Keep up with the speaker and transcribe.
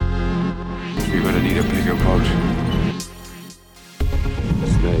gonna need a bigger boat.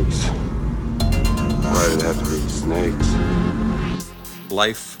 Snakes. Why did it have to be snakes?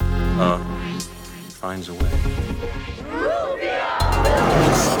 Life, finds a way.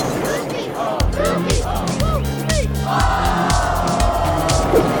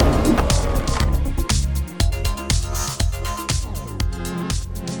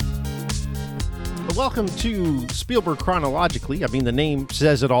 Welcome to Spielberg Chronologically. I mean, the name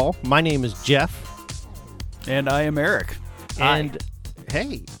says it all. My name is Jeff. And I am Eric. And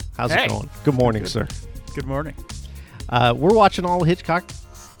hey, how's Hey. it going? Good morning, sir. Good morning. We're watching all Hitchcock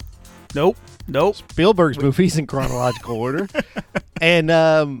Nope. Spielberg's movies in chronological order.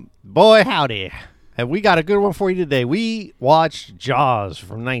 And boy, howdy. Have we got a good one for you today. We watched Jaws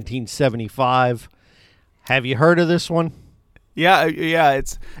from 1975. Have you heard of this one? Yeah.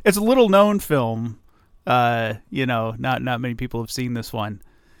 It's a little known film. Not many people have seen this one.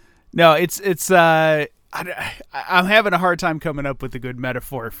 No, I'm having a hard time coming up with a good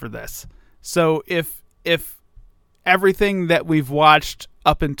metaphor for this. So if everything that we've watched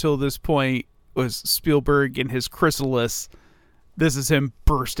up until this point was Spielberg in his chrysalis, this is him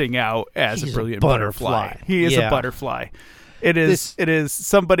bursting out as He's a brilliant a butterfly. butterfly. He is Yeah. a butterfly. It is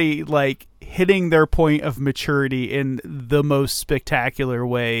somebody like hitting their point of maturity in the most spectacular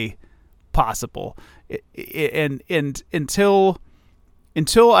way possible. And until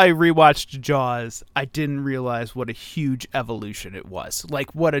I rewatched Jaws, I didn't realize what a huge evolution it was.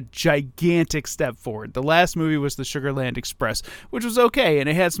 Like, what a gigantic step forward. The last movie was The Sugarland Express, which was okay, and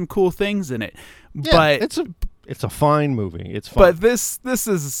it had some cool things in it. Yeah, but it's a fine movie. It's fun. but this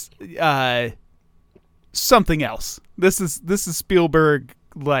is something else. This is Spielberg,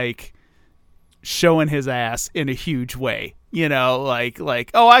 like, showing his ass in a huge way. You know, like,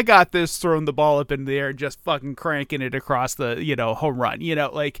 oh, I got this, throwing the ball up in the air, just fucking cranking it across the, home run.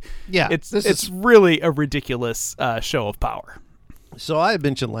 Yeah, it's really a ridiculous show of power. So I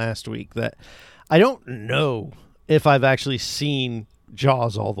mentioned last week that I don't know if I've actually seen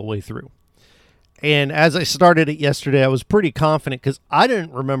Jaws all the way through. And as I started it yesterday, I was pretty confident because I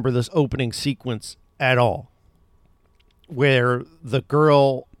didn't remember this opening sequence at all, where the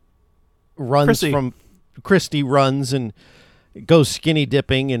girl runs Christy runs and goes skinny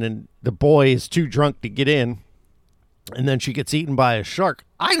dipping, and then the boy is too drunk to get in, and then she gets eaten by a shark.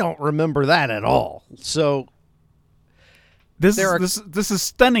 I don't remember that at all. So This is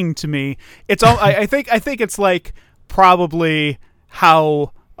stunning to me. It's all I think it's like probably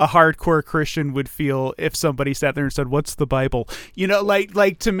how a hardcore Christian would feel if somebody sat there and said, "What's the Bible?"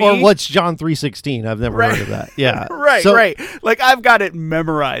 Like to me, or what's John 3:16? I've never heard of that. Yeah, right. Like, I've got it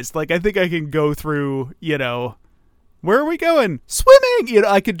memorized. Like, I think I can go through. Where are we going? Swimming.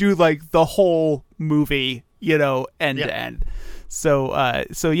 I could do like the whole movie. End to end.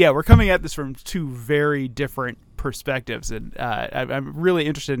 So yeah, we're coming at this from two very different perspectives, and I'm really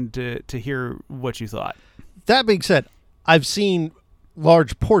interested to hear what you thought. That being said, I've seen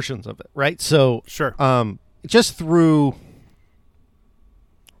large portions of it, right? So Sure. Just through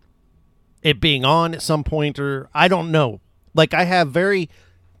it being on at some point, or I don't know. Like, there's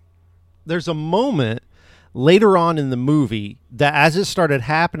a moment later on in the movie that as it started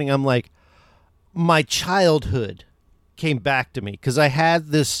happening, I'm like, my childhood came back to me because I had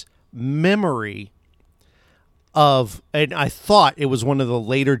this memory of, and I thought it was one of the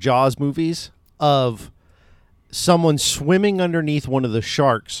later Jaws movies, of someone swimming underneath one of the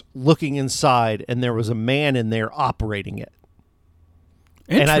sharks, looking inside, and there was a man in there operating it.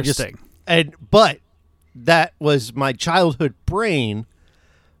 Interesting. But that was my childhood brain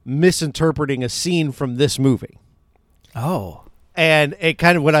misinterpreting a scene from this movie. Oh. And it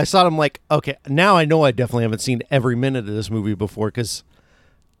kind of, when I saw it, I'm like, okay, now I know I definitely haven't seen every minute of this movie before, because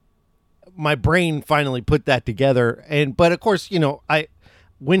my brain finally put that together. But of course,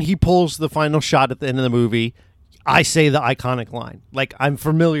 when he pulls the final shot at the end of the movie, I say the iconic line. Like, I'm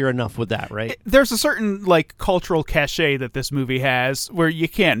familiar enough with that, right? There's a certain, like, cultural cachet that this movie has where you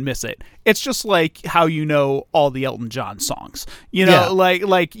can't miss it. It's just like how all the Elton John songs. Yeah.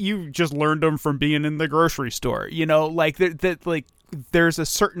 Like you just learned them from being in the grocery store. There's a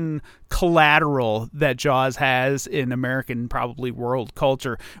certain collateral that Jaws has in American, probably world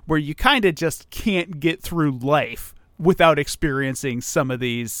culture, where you kind of just can't get through life without experiencing some of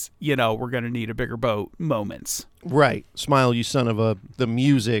these, we're going to need a bigger boat moments. Right. Smile, you son of a... The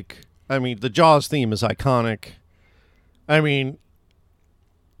music. I mean, the Jaws theme is iconic. I mean...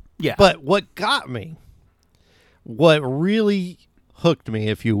 Yeah. But what got me, what really hooked me,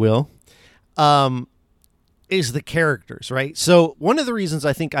 if you will, is the characters, right? So one of the reasons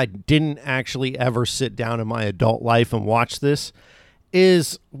I think I didn't actually ever sit down in my adult life and watch this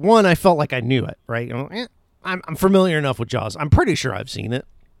is one, I felt like I knew it, right? I'm familiar enough with Jaws. I'm pretty sure I've seen it.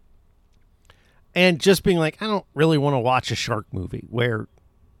 And just being like, I don't really want to watch a shark movie where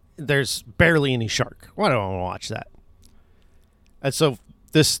there's barely any shark. Why do I want to watch that? And so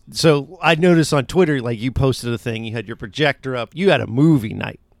I noticed on Twitter, like you posted a thing, you had your projector up, you had a movie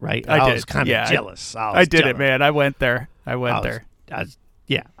night, right? I was kind of jealous. I did it, man. I went there. I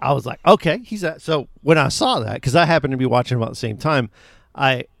was like, okay, he's at. So when I saw that, because I happened to be watching about the same time,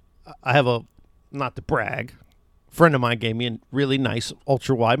 I have a, not to brag, friend of mine gave me a really nice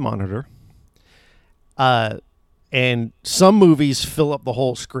ultra wide monitor. And some movies fill up the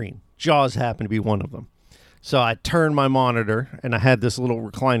whole screen. Jaws happened to be one of them. So I turned my monitor, and I had this little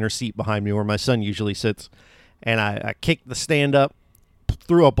recliner seat behind me where my son usually sits, and I kicked the stand up,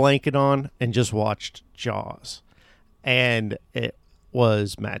 threw a blanket on, and just watched Jaws. And it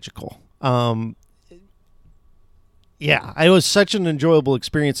was magical. Yeah, it was such an enjoyable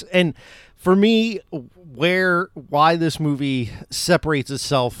experience. And for me, why this movie separates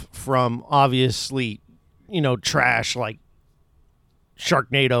itself from obviously, trash like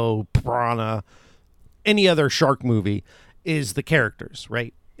Sharknado, Piranha, any other shark movie is the characters,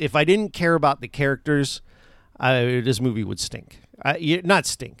 right? If I didn't care about the characters, this movie would stink. Not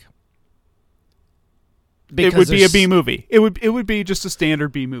stink. It would be a B movie. It would be just a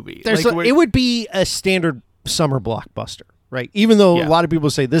standard B movie. It would be a standard summer blockbuster, right? Even though a lot of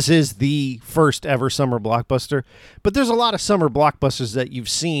people say this is the first ever summer blockbuster, but there's a lot of summer blockbusters that you've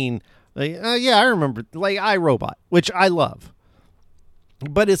seen. Like, I remember, like iRobot, which I love.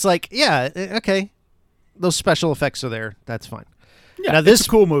 But it's like, okay, those special effects are there. That's fine. Yeah, now, this is a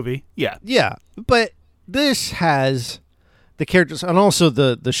cool movie. Yeah. Yeah, but this has the characters and also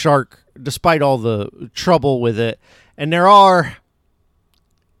the shark, despite all the trouble with it. And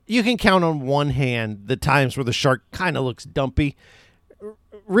you can count on one hand the times where the shark kind of looks dumpy.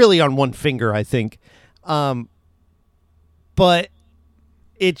 Really on one finger, I think. But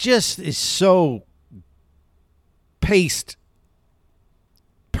it just is so paced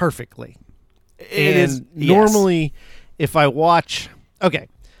perfectly. It is. Normally, if I watch,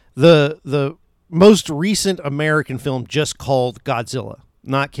 the most recent American film just called Godzilla,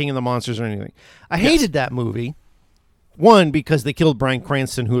 not King of the Monsters or anything. I hated that movie. One, because they killed Bryan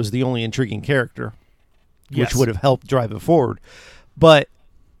Cranston, who was the only intriguing character, which would have helped drive it forward. But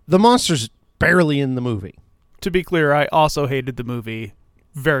the monster's barely in the movie. To be clear, I also hated the movie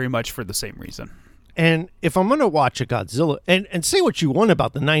very much for the same reason. And if I'm going to watch a Godzilla, and say what you want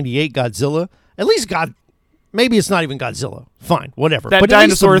about the 98 Godzilla, at least maybe it's not even Godzilla. Fine, whatever. That but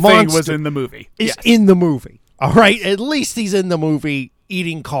dinosaur thing was in the movie. Is in the movie. All right? At least he's in the movie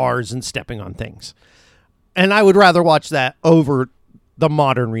eating cars and stepping on things. And I would rather watch that over the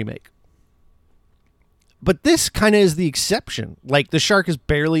modern remake. But this kind of is the exception. Like, the shark is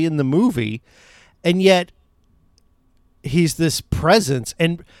barely in the movie, and yet he's this presence.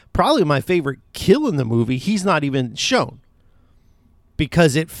 And probably my favorite kill in the movie, he's not even shown.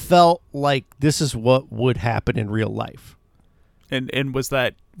 Because it felt like this is what would happen in real life. And was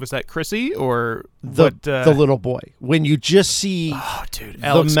that Chrissy or the little boy? When you just see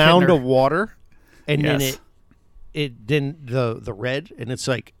the mound of water, and then the red, and it's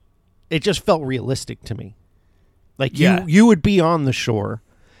like it just felt realistic to me. Like you would be on the shore,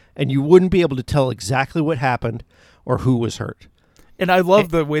 and you wouldn't be able to tell exactly what happened or who was hurt. And I love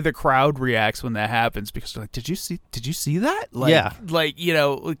the way the crowd reacts when that happens, because they're like, did you see that?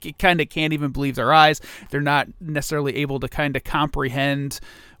 It kind of can't even believe their eyes. They're not necessarily able to kind of comprehend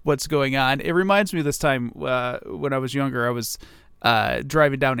what's going on. It reminds me of this time when I was younger. I was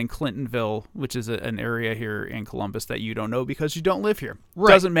driving down in Clintonville, which is an area here in Columbus that you don't know because you don't live here.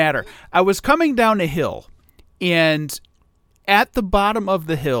 Right. Doesn't matter. I was coming down a hill, and at the bottom of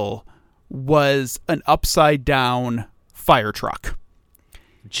the hill was an upside down fire truck.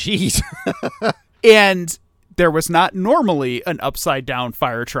 Jeez. And there was not normally an upside down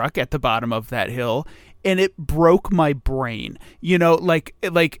fire truck at the bottom of that hill, and it broke my brain.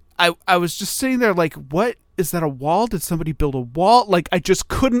 I was just sitting there like, what is that, a wall? Did somebody build a wall? Like, I just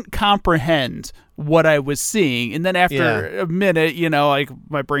couldn't comprehend what I was seeing. And then after a minute,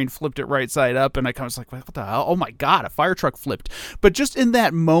 my brain flipped it right side up, and I kind of was like, what the hell? Oh my God, a fire truck flipped. But just in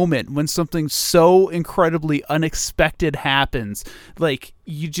that moment when something so incredibly unexpected happens, like,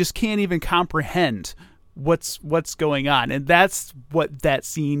 you just can't even comprehend what's going on. And that's what that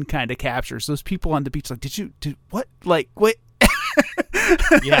scene kind of captures. Those people on the beach, like, what? Like, what?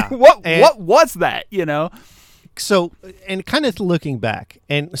 Yeah. What was that, So, and kind of looking back,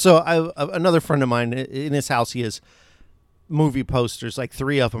 and so another friend of mine, in his house, he has movie posters, like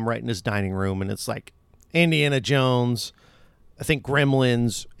 3 of them right in his dining room, and it's like Indiana Jones, I think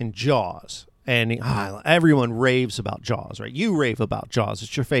Gremlins and Jaws. And everyone raves about Jaws, right? You rave about Jaws.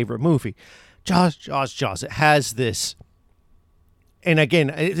 It's your favorite movie. Jaws. It has this, and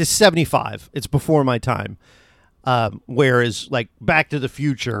again, it's 75. It's before my time. Whereas, like, Back to the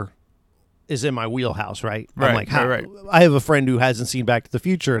Future is in my wheelhouse, right? I'm like, right. I have a friend who hasn't seen Back to the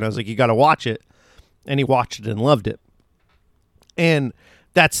Future, and I was like, you got to watch it. And he watched it and loved it. And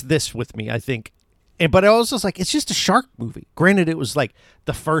that's this with me, I think. But I was just like, it's just a shark movie. Granted, it was like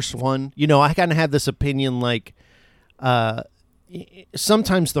the first one. You know, I kind of have this opinion, like,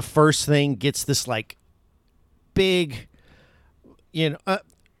 sometimes the first thing gets this, like, big,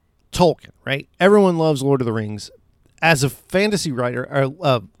 Tolkien, right? Everyone loves Lord of the Rings. As a fantasy writer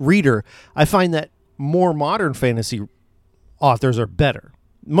or reader, I find that more modern fantasy authors are better,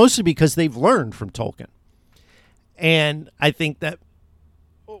 mostly because they've learned from Tolkien. And I think that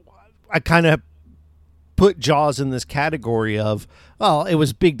I kind of put Jaws in this category of, well, it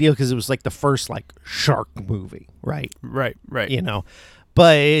was a big deal because it was like the first, like, shark movie, right? Right.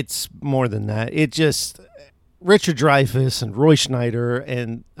 But it's more than that. It just, Richard Dreyfuss and Roy Schneider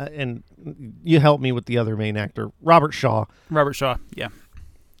and you help me with the other main actor, Robert Shaw. Yeah.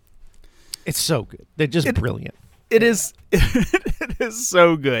 It's so good. They're just brilliant. It is. It is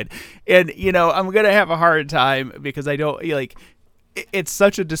so good, and I'm gonna have a hard time because I don't like. It's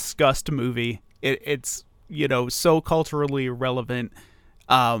such a discussed movie. It's so culturally relevant.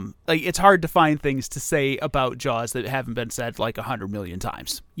 Like, it's hard to find things to say about Jaws that haven't been said like 100 million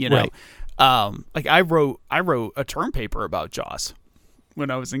times. Right. Like, I wrote a term paper about Jaws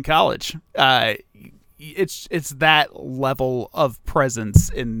when I was in college. It's that level of presence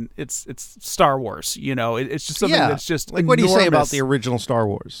in it's Star Wars. It's just something that's just like, what do you say about enormous. the original Star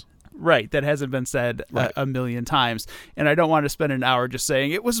Wars? Right, that hasn't been said a million times, and I don't want to spend an hour just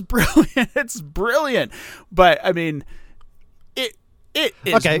saying it was brilliant. It's brilliant, but I mean, it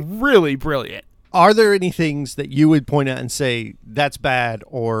is really brilliant. Are there any things that you would point out and say that's bad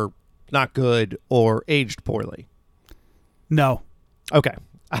or not good or aged poorly? No. Okay.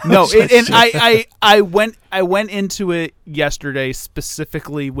 No, and I went into it yesterday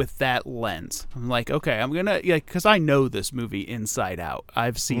specifically with that lens. I'm like, okay, I'm going to, because I know this movie inside out.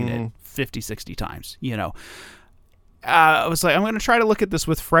 I've seen it 50, 60 times, I was like, I'm going to try to look at this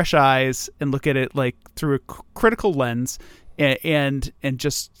with fresh eyes and look at it like through a critical lens and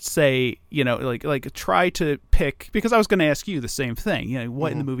just say, like try to pick, because I was going to ask you the same thing,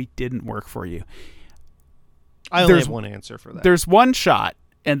 what in the movie didn't work for you? I only have one answer for that. There's one shot,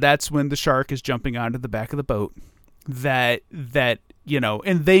 and that's when the shark is jumping onto the back of the boat that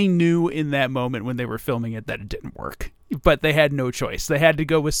and they knew in that moment when they were filming it that it didn't work, but they had no choice. They had to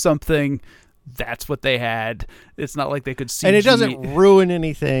go with something. That's what they had. It's not like they could see. And it doesn't ruin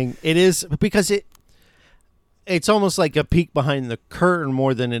anything. It is because it's almost like a peek behind the curtain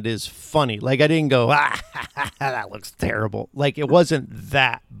more than it is funny. Like, I didn't go, that looks terrible. Like, it wasn't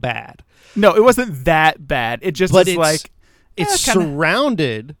that bad. No, it wasn't that bad. It just is like, it's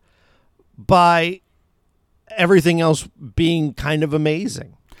surrounded by everything else being kind of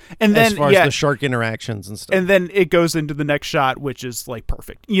amazing. And then, as far as the shark interactions and stuff. And then it goes into the next shot, which is like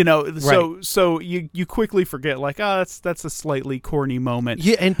perfect. So you quickly forget, like, that's a slightly corny moment.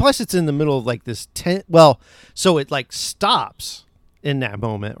 Yeah, and plus it's in the middle of like this so it like stops in that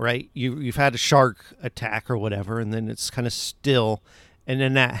moment, right? You've had a shark attack or whatever, and then it's kind of still, and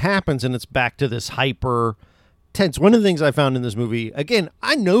then that happens, and it's back to this hyper tense. One of the things I found in this movie, again,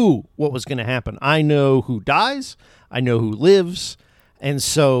 I know what was going to happen. I know who dies. I know who lives. And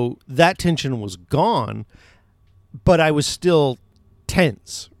so that tension was gone, but I was still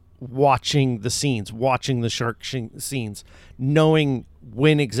tense watching the scenes, watching the shark scenes, knowing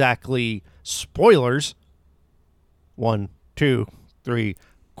when exactly, spoilers, 1, 2, 3,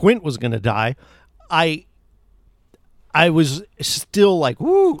 Quint was going to die. I was still like,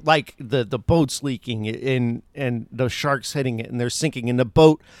 woo, like the boat's leaking and the sharks hitting it and they're sinking in the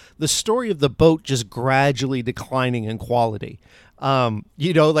boat. The story of the boat just gradually declining in quality.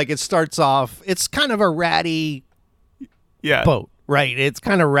 Like it starts off, it's kind of a ratty boat, right? It's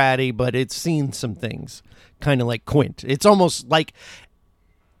kind of ratty, but it's seen some things kind of like Quint. It's almost like,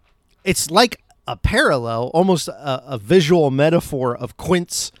 it's like a parallel, almost a visual metaphor of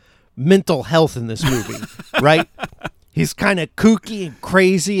Quint's mental health in this movie, right? He's kind of kooky and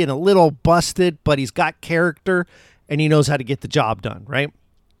crazy and a little busted, but he's got character and he knows how to get the job done, right?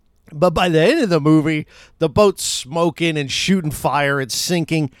 But by the end of the movie, the boat's smoking and shooting fire and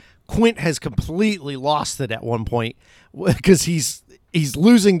sinking. Quint has completely lost it at one point because he's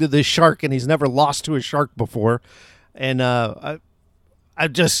losing to this shark and he's never lost to a shark before. And I I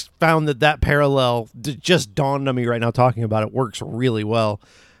just found that parallel just dawned on me right now talking about it works really well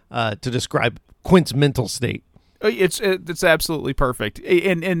to describe Quint's mental state. It's absolutely perfect.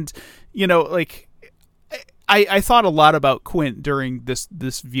 And you know, like I thought a lot about Quint during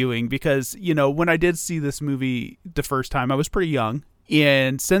this viewing because, you know, when I did see this movie the first time, I was pretty young.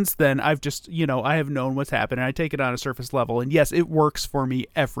 And since then, I've just, you know, I have known what's happened, and I take it on a surface level. And yes, it works for me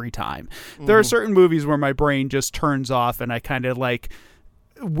every time. There are certain movies where my brain just turns off and I kind of like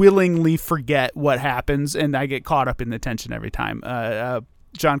willingly forget what happens, and I get caught up in the tension every time.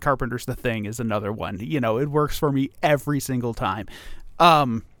 John Carpenter's The Thing is another one. You know, it works for me every single time.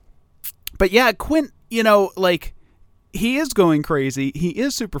 But yeah, Quint, you know, like, he is going crazy. He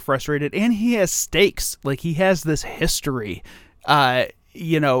is super frustrated, and he has stakes. Like, he has this history.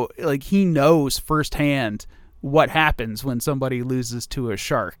 You know, like, he knows firsthand what happens when somebody loses to a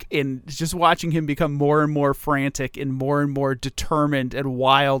shark, and just watching him become more and more frantic and more determined and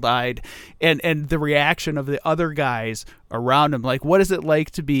wild-eyed, and the reaction of the other guys around him. Like, what is it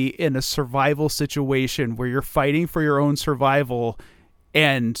like to be in a survival situation where you're fighting for your own survival,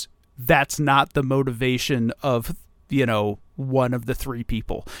 and that's not the motivation of, you know, one of the three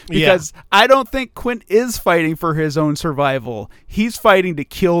people? Because I don't think Quint is fighting for his own survival. He's fighting to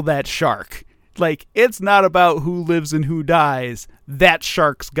kill that shark. Like, it's not about who lives and who dies. That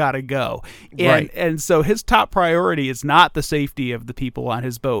shark's got to go. And so his top priority is not the safety of the people on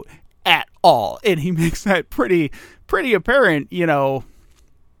his boat at all. And he makes that pretty apparent, you know,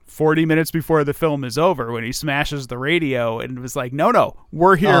 40 minutes before the film is over, when he smashes the radio and was like, no,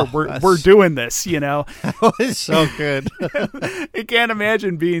 we're here. We're doing this, you know? Oh, it's so good. I can't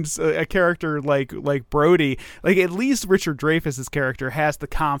imagine being a character like Brody. Like, at least Richard Dreyfuss's character has the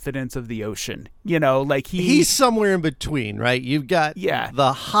confidence of the ocean, you know, like he's somewhere in between, right? You've got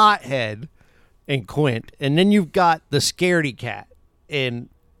the hothead in Quint, and then you've got the scaredy cat in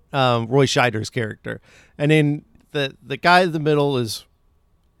Roy Scheider's character. And then the guy in the middle is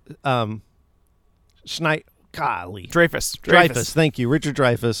Dreyfuss. Thank you, Richard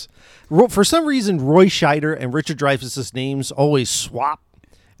Dreyfuss. For some reason, Roy Scheider and Richard Dreyfuss's names always swap,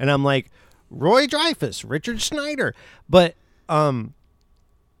 and I'm like, Roy Dreyfuss, Richard Schneider, but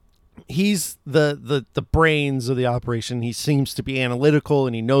he's the brains of the operation. He seems to be analytical,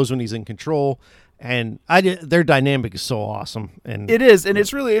 and he knows when he's in control. And their dynamic is so awesome, and it is, and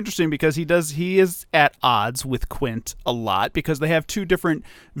it's really interesting because he is at odds with Quint a lot because they have two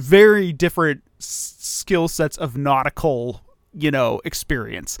very different skill sets of nautical, you know,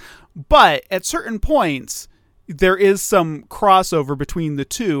 experience. But at certain points, there is some crossover between the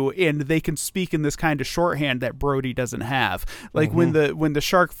two, and they can speak in this kind of shorthand that Brody doesn't have. Like when the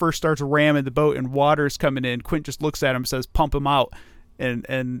shark first starts ramming the boat and water's coming in, Quint just looks at him and says, "Pump him out." And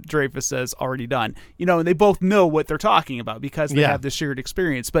Dreyfuss says, "Already done." You know, and they both know what they're talking about because they have this shared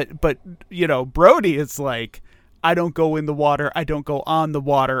experience. But you know, Brody is like, I don't go in the water. I don't go on the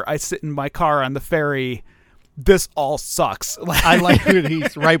water. I sit in my car on the ferry. This all sucks. I like when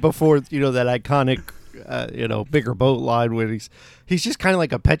he's right before, you know, that iconic, you know, bigger boat line where he's just kind of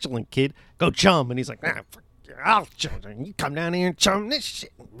like a petulant kid. Go chum. And he's like, I'll chum. You come down here and chum this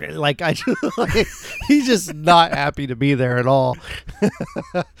shit. Like, he's just not happy to be there at all.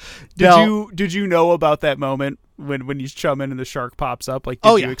 Did you know about that moment when he's chumming and the shark pops up? Like,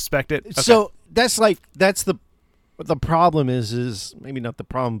 did you expect it? Okay. So that's the problem is maybe not the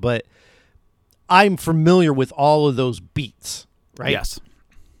problem, but I'm familiar with all of those beats, right? Yes.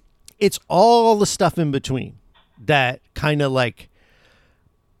 It's all the stuff in between that kind of like,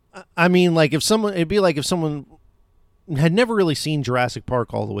 I mean, like it'd be like if someone had never really seen Jurassic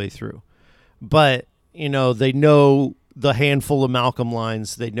Park all the way through, but you know, they know the handful of Malcolm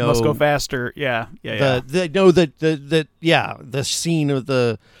lines. They know must go faster. Yeah. They know the scene of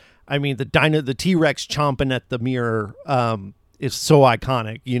the T-Rex chomping at the mirror is so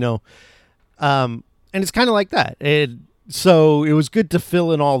iconic, you know, and it's kind of like that. And so it was good to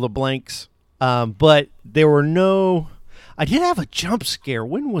fill in all the blanks, but there were no. I did have a jump scare.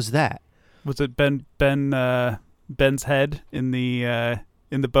 When was that? Was it Ben's head in the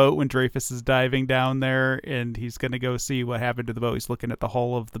boat when Dreyfuss is diving down there and he's going to go see what happened to the boat? He's looking at the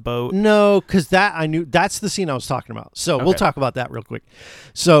hull of the boat. No, because that's the scene I was talking about. So We'll talk about that real quick.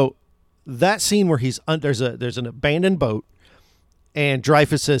 So that scene where there's an abandoned boat, and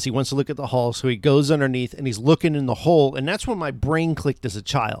Dreyfuss says he wants to look at the hull, so he goes underneath and he's looking in the hole, and that's when my brain clicked as a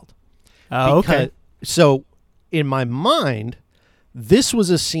child. Okay. So in my mind, this was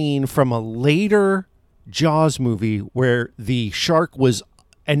a scene from a later Jaws movie where the shark was,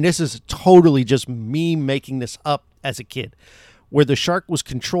 and this is totally just me making this up as a kid, where the shark was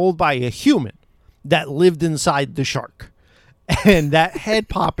controlled by a human that lived inside the shark. and that head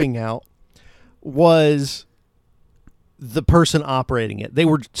popping out was the person operating it. They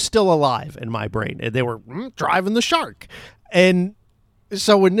were still alive in my brain, and they were driving the shark. And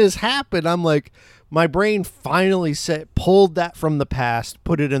so when this happened, I'm like, my brain finally pulled that from the past,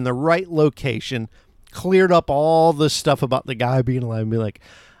 put it in the right location, cleared up all the stuff about the guy being alive, and be like,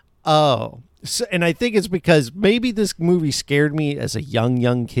 oh. So, and I think it's because maybe this movie scared me as a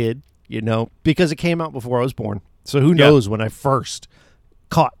young kid, because it came out before I was born. So who knows when I first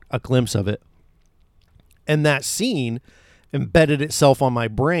caught a glimpse of it. And that scene embedded itself on my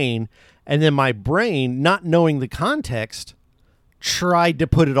brain, and then my brain, not knowing the context, tried to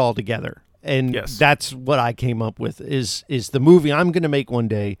put it all together. And that's what I came up with is the movie I'm going to make one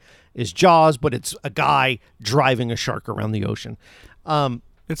day is Jaws, but it's a guy driving a shark around the ocean.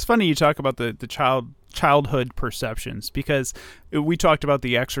 It's funny you talk about the childhood perceptions, because we talked about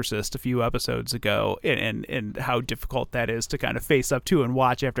The Exorcist a few episodes ago and how difficult that is to kind of face up to and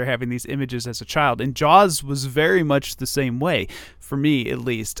watch after having these images as a child. And Jaws was very much the same way, for me at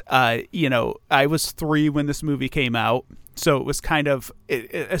least. I was 3 when this movie came out. So it was kind of,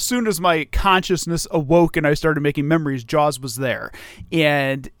 as soon as my consciousness awoke and I started making memories, Jaws was there.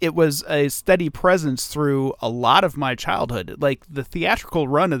 And it was a steady presence through a lot of my childhood. Like, the theatrical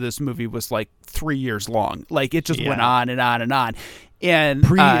run of this movie was like 3 years long. Like, it just went on and on and on. And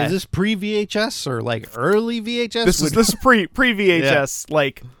is this pre-VHS or like early VHS? This is pre-VHS,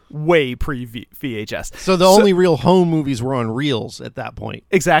 like way pre-VHS. So the only real home movies were on reels at that point.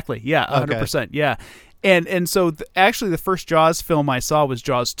 Exactly. Yeah, 100%. Yeah. And so actually the first Jaws film I saw was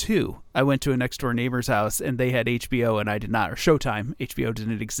Jaws 2. I went to a next door neighbor's house and they had HBO and I did not, or Showtime. HBO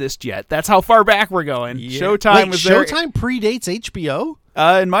didn't exist yet. That's how far back we're going. Yeah. Showtime was there. Showtime predates HBO?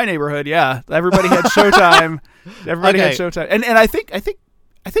 In my neighborhood, yeah. Everybody had Showtime. Everybody had Showtime. And I think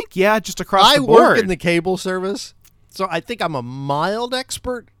just across the board. I work in the cable service, so I think I'm a mild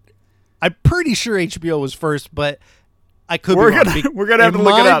expert. I'm pretty sure HBO was first, but I could be wrong. We're going to have to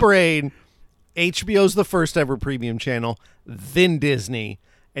look it up. In my brain, HBO's the first ever premium channel, then Disney,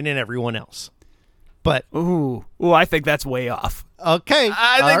 and then everyone else. But I think that's way off. Okay,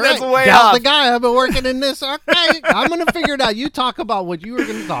 I think that's way Got off. the guy. I've been working in this. Okay, I'm gonna figure it out. You talk about what you were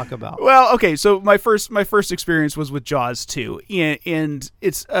gonna talk about. Well, okay. So my first experience was with Jaws 2, and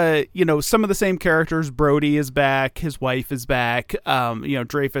it's some of the same characters. Brody is back. His wife is back.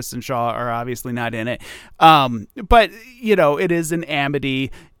 Dreyfuss and Shaw are obviously not in it. But it is an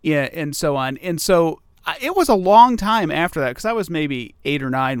Amity. Yeah, and so on. And so it was a long time after that, because I was maybe 8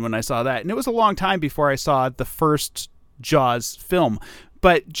 or 9 when I saw that. And it was a long time before I saw the first Jaws film.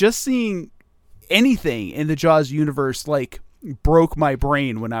 But just seeing anything in the Jaws universe, broke my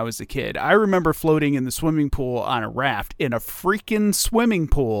brain when I was a kid. I remember floating in the swimming pool on a raft in a freaking swimming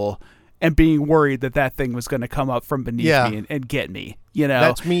pool and being worried that thing was going to come up from beneath me and get me.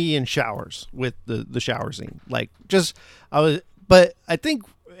 That's me in showers with the shower scene. But I think...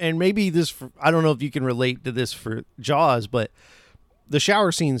 And maybe I don't know if you can relate to this for Jaws, but the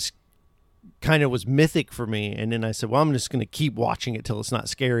shower scenes kind of was mythic for me. And then I said, well, I'm just going to keep watching it till it's not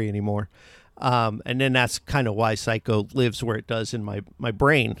scary anymore. And then that's kind of why Psycho lives where it does in my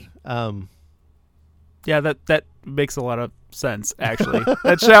brain. Yeah, that makes a lot of sense, actually.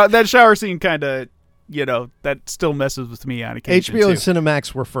 that shower scene kind of, that still messes with me on occasion. HBO and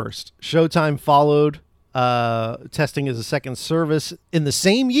Cinemax were first. Showtime followed. Testing as a second service in the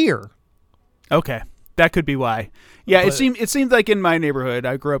same year. Okay, that could be why. Yeah, it seemed like in my neighborhood,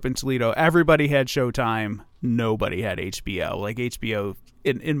 I grew up in Toledo, everybody had Showtime, nobody had HBO. Like, HBO,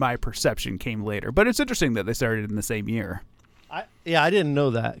 in my perception, came later. But it's interesting that they started in the same year. I didn't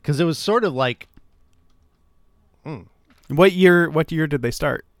know that, because it was sort of like... What year did they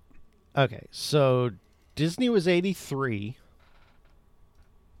start? Okay, so Disney was 83.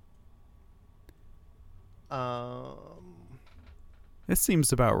 This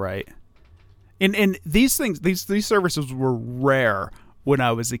seems about right. And these things, these services were rare when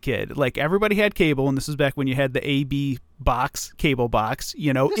I was a kid. Like, everybody had cable, and this is back when you had the AB box, cable box.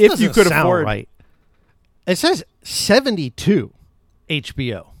 This if you could afford. Right. It says 72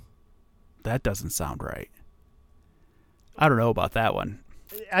 HBO. That doesn't sound right. I don't know about that one.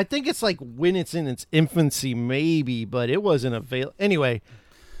 I think it's like when it's in its infancy, maybe, but it wasn't available. Anyway.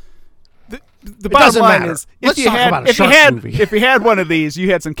 The bottom line is, if you had one of these,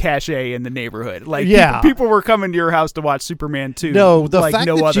 you had some cachet in the neighborhood. Like, people were coming to your house to watch Superman 2. No, the fact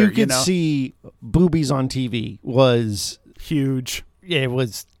that you could see boobies on TV was huge. Yeah, it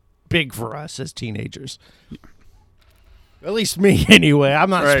was big for us as teenagers. At least me, anyway.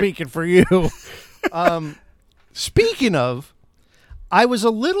 I'm not speaking for you. Speaking of, I was a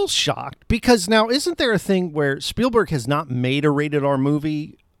little shocked because now isn't there a thing where Spielberg has not made a rated R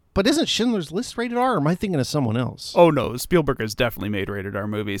movie, but isn't Schindler's List rated R, or am I thinking of someone else? Oh no, Spielberg has definitely made rated R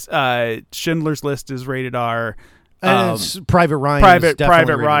movies. Schindler's List is rated R. Private Ryan.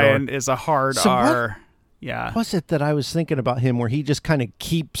 Private Ryan is a hard R. Yeah. What was it that I was thinking about him where he just kind of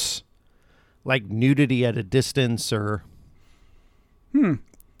keeps like nudity at a distance or?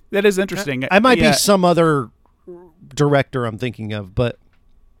 That is interesting. I might be some other director I'm thinking of, but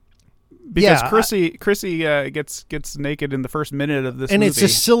because Chrissy gets naked in the first minute of this and movie. It's a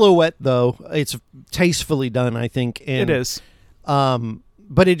silhouette though. It's tastefully done, I think. And, it is.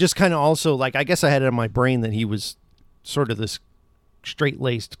 But it just kind of also like I guess I had it in my brain that he was sort of this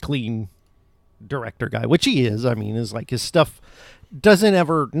straight-laced, clean director guy, which he is. I mean, is like his stuff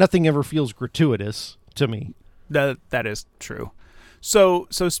nothing ever feels gratuitous to me. That is true. So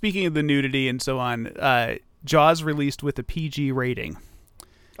speaking of the nudity and so on, Jaws released with a PG rating.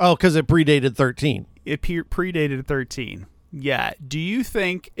 Oh, because it predated 13. It predated 13. Yeah. Do you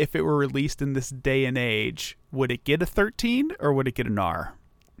think if it were released in this day and age, would it get a 13 or would it get an R?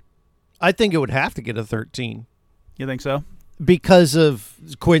 I think it would have to get a 13. You think so? Because of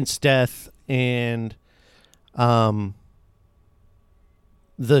Quint's death and the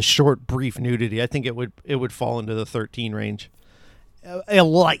short, brief nudity. I think it would fall into the 13 range. A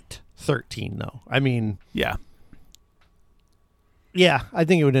light 13, though. I mean... Yeah. Yeah, I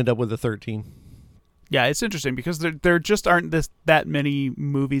think it would end up with a 13. Yeah, it's interesting because there just aren't that many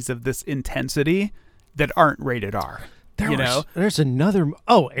movies of this intensity that aren't rated R. There's another...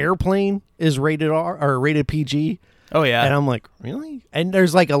 Oh, Airplane is rated R or rated PG. Oh, yeah. And I'm like, really? And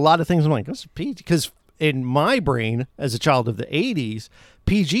there's like a lot of things I'm like, that's PG. Because in my brain, as a child of the 80s,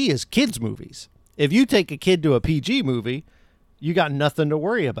 PG is kids' movies. If you take a kid to a PG movie, you got nothing to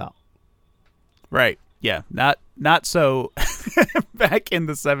worry about. Right. Yeah. Not so back in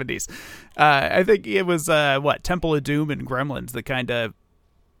the 70s. I think it was, Temple of Doom and Gremlins that kind of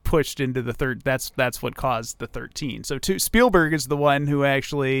pushed into the third. That's what caused the 13. So Spielberg is the one who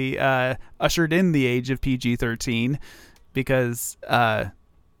actually ushered in the age of PG-13 because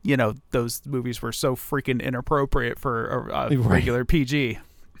those movies were so freaking inappropriate for a regular PG.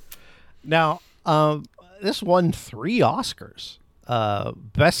 Now, this won 3 Oscars.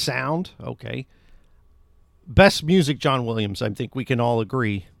 Best sound, okay. Best music, John Williams. I think we can all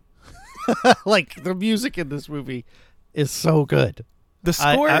agree. Like the music in this movie is so good. The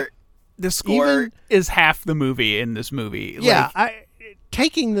score is half the movie in this movie. Yeah,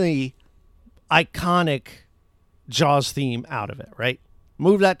 taking the iconic Jaws theme out of it, right?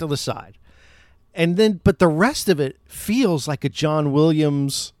 Move that to the side. And then, but the rest of it feels like a John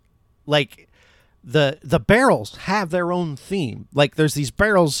Williams, like the barrels have their own theme. Like there's these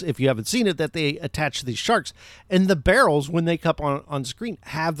barrels, if you haven't seen it, that they attach to these sharks. And the barrels, when they come on screen,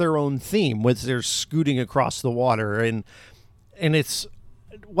 have their own theme, which they're scooting across the water. And it's,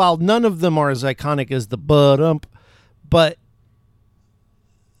 while none of them are as iconic as the Bud-ump, but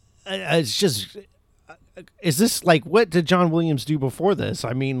it's just... Is this like, what did John Williams do before this?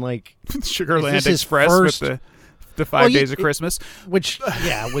 I mean, like Sugarland Express with the 5 Days of Christmas, which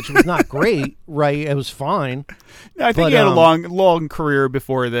was not great, right? It was fine. I think he had a long career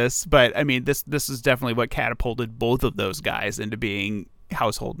before this, but I mean, this is definitely what catapulted both of those guys into being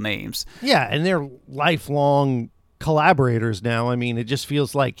household names. Yeah, and they're lifelong collaborators now. I mean, it just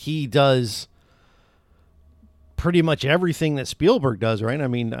feels like he does pretty much everything that Spielberg does, right? I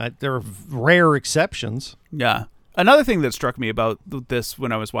mean, there are rare exceptions. Yeah. Another thing that struck me about this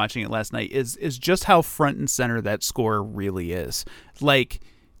when I was watching it last night is just how front and center that score really is. Like,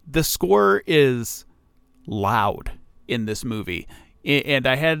 the score is loud in this movie. And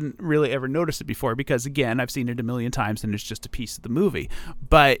I hadn't really ever noticed it before because, again, I've seen it a million times and it's just a piece of the movie.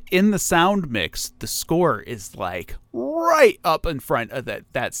 But in the sound mix, the score is like right up in front of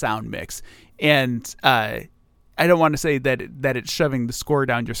that sound mix. And I don't want to say that it's shoving the score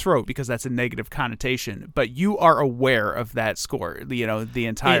down your throat because that's a negative connotation, but you are aware of that score, the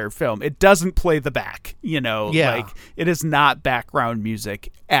entire film. It doesn't play the back, like it is not background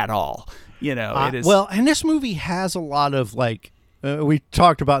music at all, it is. Well, and this movie has a lot of like, we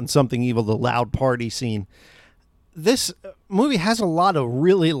talked about in Something Evil, the loud party scene. This movie has a lot of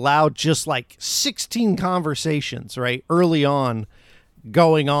really loud, just like 16 conversations, right? Early on,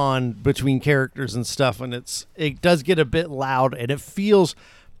 going on between characters and stuff, and it does get a bit loud and it feels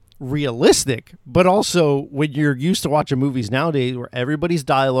realistic, but also when you're used to watching movies nowadays where everybody's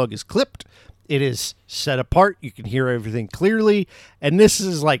dialogue is clipped, It is set apart. You can hear everything clearly. And this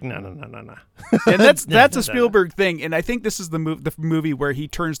is like, no. And that's a Spielberg thing. And I think this is the movie where he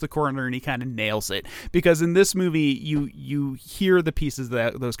turns the corner and he kind of nails it. Because in this movie, you hear the pieces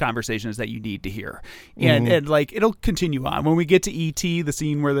those conversations that you need to hear. And like it'll continue on. When we get to E.T., the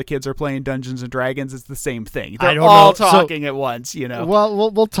scene where the kids are playing Dungeons and Dragons, it's the same thing. They're all talking at once, you know.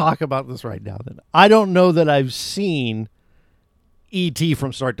 Well, we'll talk about this right now then. I don't know that I've seen E.T.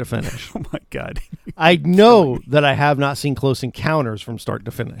 from start to finish. Oh my God. I know that I have not seen Close Encounters from start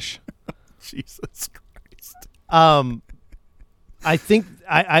to finish. Jesus Christ. I think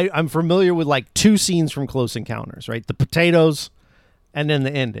I'm familiar with like 2 scenes from Close Encounters, right? The potatoes and then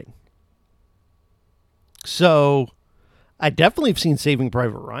the ending. So I definitely have seen Saving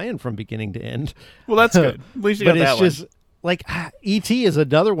Private Ryan from beginning to end. Well, that's good. At least you got that one. But it's just like E.T. is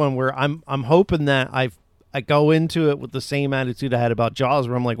another one where I'm hoping that I go into it with the same attitude I had about Jaws,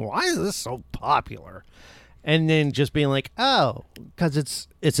 where I'm like, why is this so popular? And then just being like, oh, because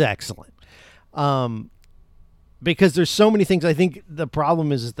it's excellent. Because there's so many things. I think the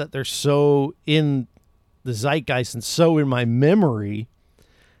problem is that they're so in the zeitgeist and so in my memory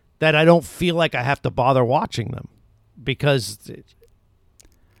that I don't feel like I have to bother watching them, because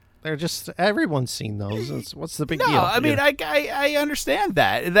they're just, everyone's seen those. What's the big deal? No, I mean, I understand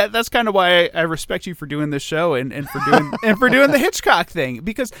that. That's kind of why I respect you for doing this show and for doing and for doing the Hitchcock thing,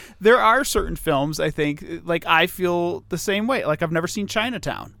 because there are certain films, I think, like I feel the same way. Like I've never seen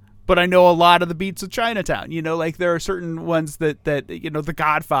Chinatown, but I know a lot of the beats of Chinatown. You know, like there are certain ones that you know, The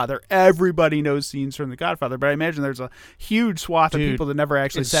Godfather. Everybody knows scenes from The Godfather, but I imagine there's a huge swath of people that never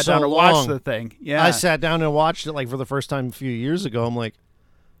actually sat down and watched the thing. Yeah, I sat down and watched it like for the first time a few years ago. I'm like,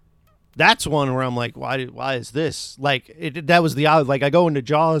 that's one where I'm like, why is this? Like, that was the odd. Like, I go into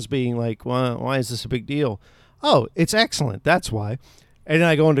Jaws being like, why is this a big deal? Oh, it's excellent. That's why. And then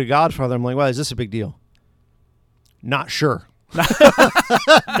I go into Godfather. I'm like, why is this a big deal? Not sure.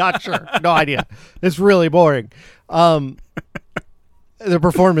 Not sure. No idea. It's really boring. The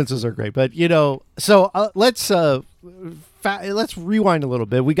performances are great, but you know. So let's rewind a little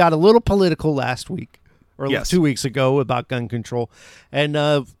bit. We got a little political last week, or 2 weeks ago, about gun control, and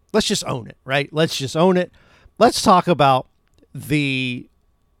let's just own it, right? Let's just own it. Let's talk about the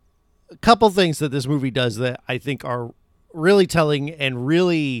couple things that this movie does that I think are really telling and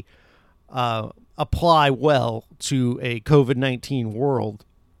really apply well to a COVID-19 world.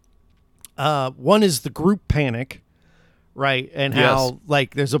 One is the group panic, right? And how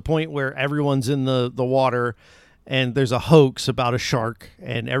like there's a point where everyone's in the water and there's a hoax about a shark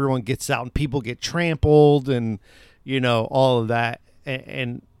and everyone gets out and people get trampled and, you know, all of that.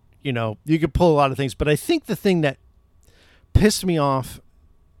 And you know, you could pull a lot of things, but I think the thing that pissed me off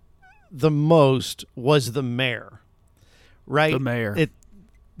the most was the mayor, right? The mayor.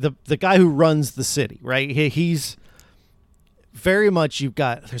 The guy who runs the city, right? He's very much,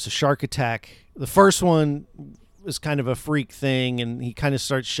 there's a shark attack. The first one was kind of a freak thing, and he kind of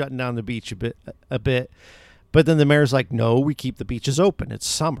starts shutting down the beach a bit. But then the mayor's like, no, we keep the beaches open. It's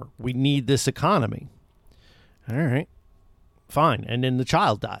summer. We need this economy. All right. Fine. And then the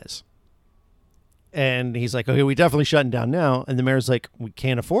child dies. And he's like, okay, we definitely shutting down now. And the mayor's like, we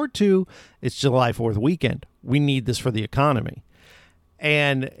can't afford to. It's July 4th weekend. We need this for the economy.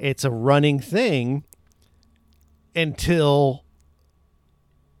 And it's a running thing until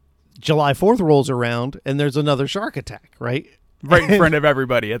July 4th rolls around and there's another shark attack, right? Right in front of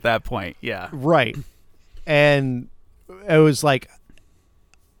everybody at that point. Yeah. Right. And it was like,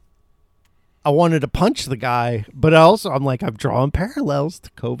 I wanted to punch the guy, but also I'm like, I'm drawing parallels to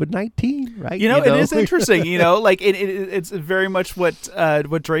COVID-19, right? You know, it is interesting, you know, like it's very much what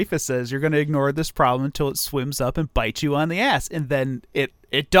Dreyfus says. You're going to ignore this problem until it swims up and bites you on the ass. And then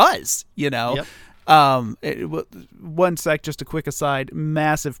it does, you know. Yep. One sec, just a quick aside,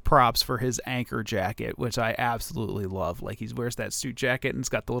 massive props for his anchor jacket, which I absolutely love. Like he wears that suit jacket and it's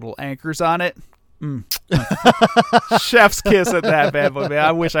got the little anchors on it. Chef's kiss at that bad boy, man.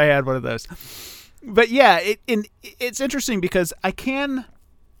 I wish I had one of those. But yeah, it's interesting because I can,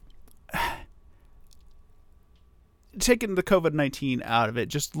 taking the COVID-19 out of it,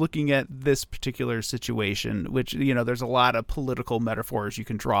 just looking at this particular situation, which, you know, there's a lot of political metaphors you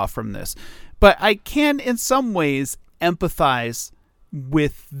can draw from this, but I can in some ways empathize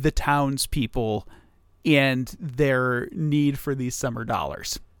with the townspeople and their need for these summer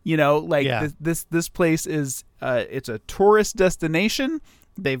dollars. You know, like this place is it's a tourist destination.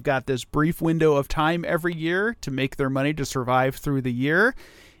 They've got this brief window of time every year to make their money to survive through the year.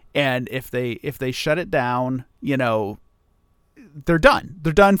 And if they shut it down, you know, they're done.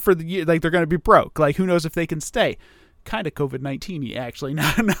 They're done for the year. Like they're going to be broke. Like who knows if they can stay. kind of COVID-19 actually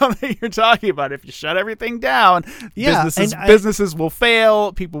now that you're talking about it. If you shut everything down, businesses will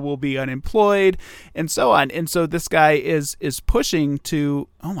fail, people will be unemployed, and so on. And so this guy is pushing to,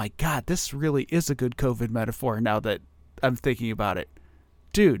 oh my God, this really is a good COVID metaphor now that I'm thinking about it.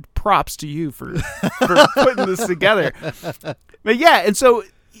 Dude, props to you for putting this together. But yeah, and so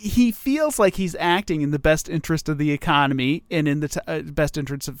he feels like he's acting in the best interest of the economy and in the best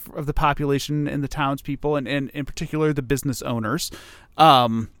interest of the population and the townspeople, and in particular the business owners,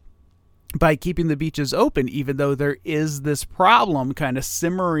 by keeping the beaches open, even though there is this problem kind of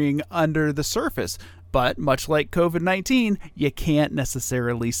simmering under the surface. But much like COVID-19, you can't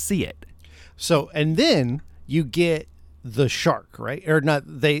necessarily see it. So, and then you get the shark, right? Or not?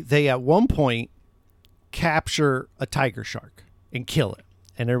 They at one point capture a tiger shark and kill it.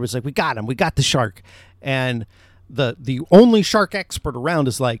 And everybody's like, we got him. We got the shark. And the only shark expert around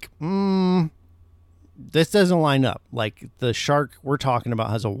is like, this doesn't line up. Like, the shark we're talking about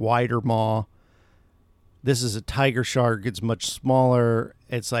has a wider maw. This is a tiger shark. It's much smaller.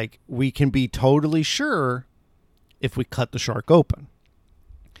 It's like, we can be totally sure if we cut the shark open.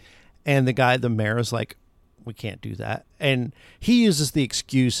 And the mayor is like, we can't do that. And he uses the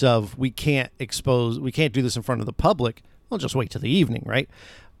excuse of, we can't do this in front of the public. We'll just wait till the evening, right?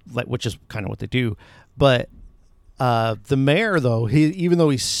 Which is kind of what they do. But the mayor, though, even though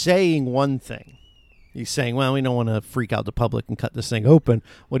he's saying one thing, he's saying, well, we don't want to freak out the public and cut this thing open.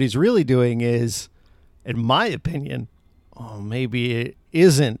 What he's really doing is, in my opinion, maybe it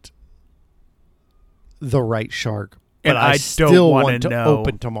isn't the right shark, but I still want to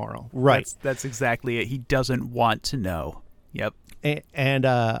open tomorrow. Right. That's exactly it. He doesn't want to know. Yep. And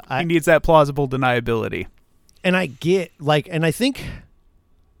he needs that plausible deniability. And I get, like, and I think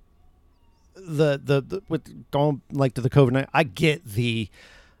the with going like to the COVID-19, I get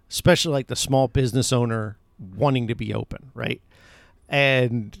especially like the small business owner wanting to be open, right?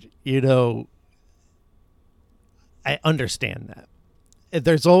 And, I understand that.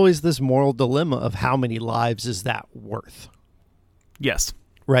 There's always this moral dilemma of how many lives is that worth? Yes.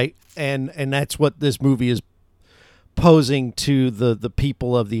 Right? And that's what this movie is posing to the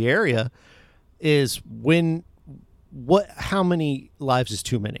people of the area is how many lives is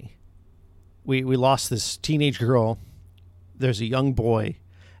too many? We lost this teenage girl. There's a young boy,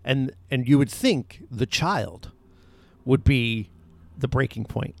 and you would think the child would be the breaking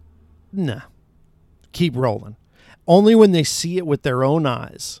point. Nah. Keep rolling. Only when they see it with their own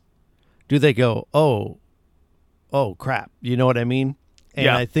eyes do they go, oh crap. You know what I mean? And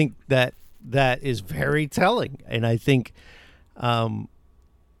yeah. I think that is very telling. And I think, when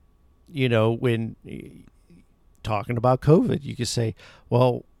talking about COVID, you could say,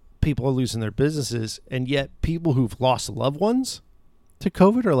 well, people are losing their businesses, and yet people who've lost loved ones to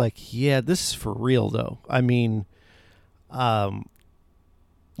COVID are like, yeah, this is for real though. I mean, I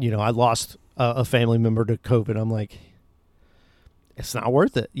lost a family member to COVID. I'm like, it's not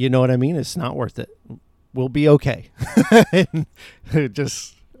worth it. You know what I mean? It's not worth it. We'll be okay.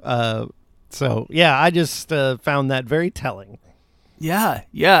 So yeah, I just found that very telling. Yeah.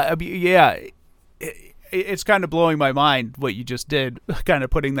 It's kind of blowing my mind what you just did, kind of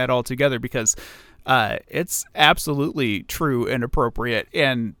putting that all together, because it's absolutely true and appropriate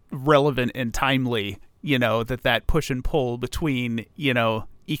and relevant and timely, that push and pull between,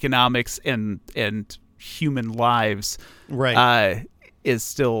 economics and human lives, right, is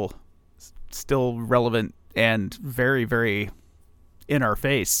still relevant and very, very in our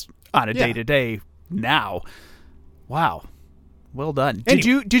face on a day-to-day now. Wow. Well done.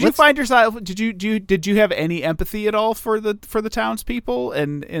 Anyway, did you find yourself? Did you have any empathy at all for the townspeople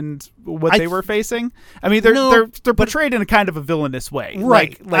and what they were facing? I mean, they're portrayed in a kind of a villainous way,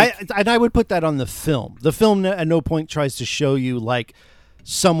 right? And I would put that on the film. The film at no point tries to show you like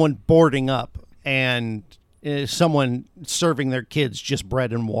someone boarding up and someone serving their kids just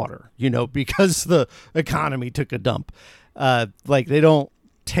bread and water, because the economy took a dump. Like they don't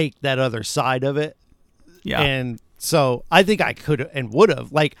take that other side of it. Yeah. And so I think I could and would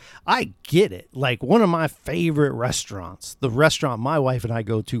have. Like, I get it. Like, one of my favorite restaurants, the restaurant my wife and I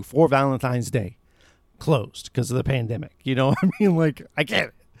go to for Valentine's Day, closed because of the pandemic. You know what I mean? Like, I get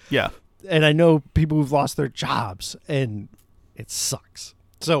it. Yeah. And I know people who've lost their jobs, and it sucks.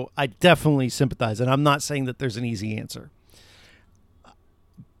 So I definitely sympathize. And I'm not saying that there's an easy answer.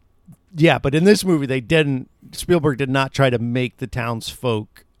 Yeah, but in this movie, Spielberg did not try to make the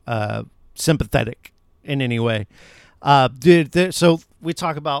townsfolk sympathetic in any way. So we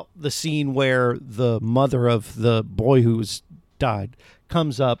talk about the scene where the mother of the boy who's died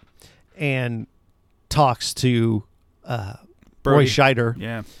comes up and talks to Roy Scheider.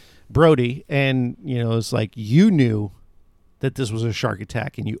 Yeah. Brody, and it's like, you knew that this was a shark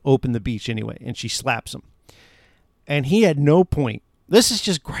attack and you opened the beach anyway, and she slaps him. And he had no point. This is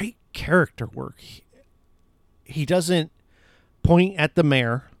just great character work. He doesn't point at the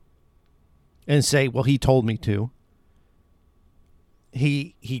mayor and say, well, he told me to.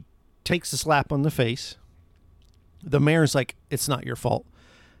 He takes the slap on the face. The mayor's like, it's not your fault.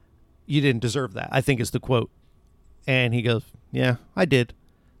 You didn't deserve that, I think is the quote. And he goes, yeah, I did.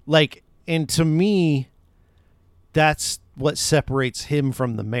 Like, and to me, that's what separates him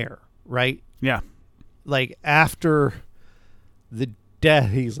from the mayor, right? Yeah. Like, after the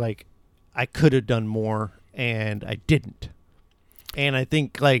death, he's like, I could have done more, and I didn't. And I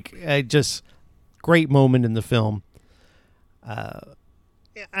think, like, great moment in the film.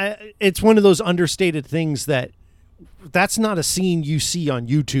 It's one of those understated things that's not a scene you see on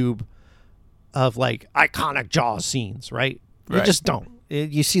YouTube of, like, iconic Jaws scenes, right? You just don't.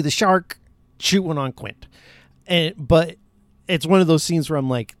 You see the shark shoot one on Quint. But it's one of those scenes where I'm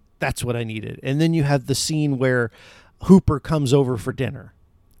like, that's what I needed. And then you have the scene where Hooper comes over for dinner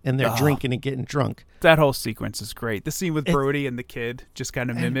and they're drinking and getting drunk. That whole sequence is great. The scene with Brody and the kid just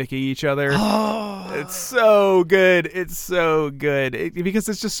kind of mimicking each other. It's so good. It's so good. Because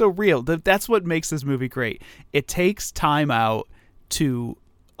it's just so real. That's what makes this movie great. It takes time out to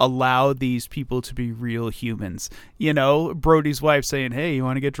allow these people to be real humans. Brody's wife saying, hey, you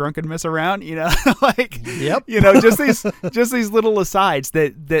want to get drunk and mess around? Like, yep. just these little asides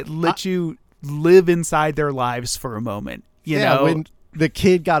that let you live inside their lives for a moment. When the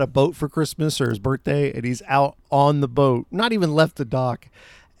kid got a boat for Christmas or his birthday and he's out on the boat, not even left the dock,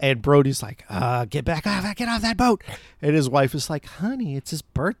 and Brody's like, get back off, get off that boat. And his wife is like, honey, it's his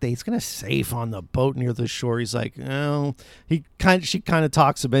birthday. He's going to safe on the boat near the shore. He's like, oh, she kind of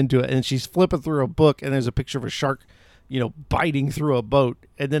talks him into it. And she's flipping through a book and there's a picture of a shark, biting through a boat.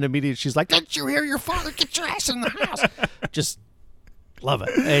 And then immediately she's like, didn't you hear your father? Get your ass in the house. Just love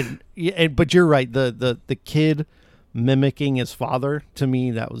it. But you're right. The kid mimicking his father, to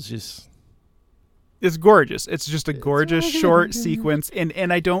me, that was just... It's gorgeous. It's just a gorgeous short sequence.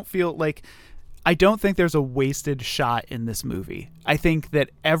 And I don't think there's a wasted shot in this movie. I think that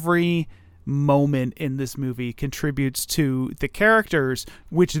every moment in this movie contributes to the characters,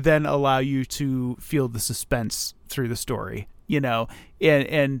 which then allow you to feel the suspense through the story,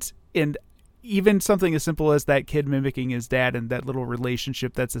 and even something as simple as that kid mimicking his dad and that little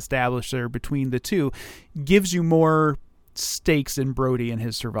relationship that's established there between the two gives you more stakes in Brody and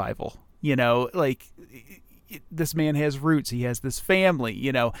his survival. Like, this man has roots. He has this family,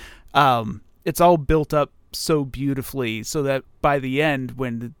 it's all built up so beautifully so that by the end,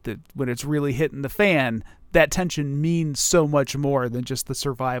 when it's really hitting the fan, that tension means so much more than just the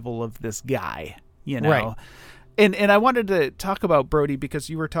survival of this guy, Right. And I wanted to talk about Brody because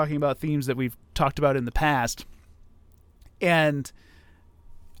you were talking about themes that we've talked about in the past. And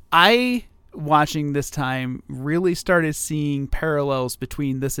watching this time, really started seeing parallels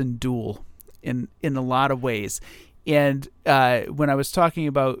between this and Duel in a lot of ways. And when I was talking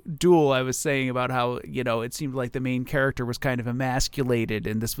about Duel, I was saying about how, it seemed like the main character was kind of emasculated,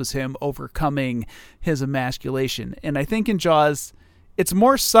 and this was him overcoming his emasculation. And I think in Jaws, it's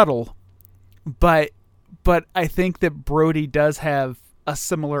more subtle, but I think that Brody does have a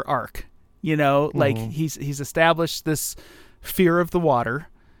similar arc, like he's established this fear of the water.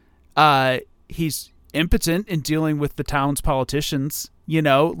 He's impotent in dealing with the town's politicians,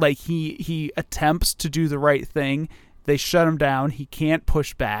 like he attempts to do the right thing. They shut him down. He can't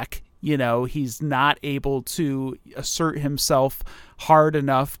push back. He's not able to assert himself hard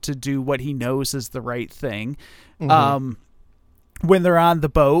enough to do what he knows is the right thing. Mm-hmm. When they're on the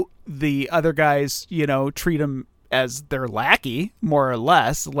boat, the other guys, treat him as their lackey, more or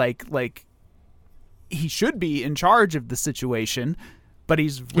less, like he should be in charge of the situation. But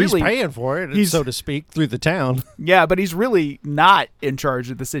he's paying for it, so to speak, through the town. Yeah, but he's really not in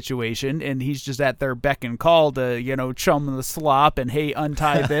charge of the situation, and he's just at their beck and call to, chum the slop and, hey,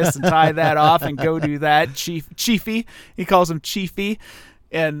 untie this and tie that off and go do that. Chiefy. He calls him Chiefy.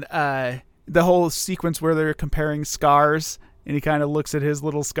 And the whole sequence where they're comparing scars, and he kind of looks at his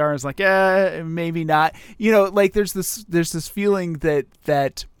little scars like, maybe not. Like there's this feeling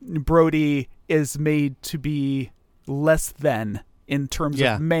that Brody is made to be less than in terms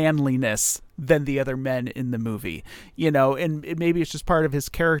of manliness than the other men in the movie, and maybe it's just part of his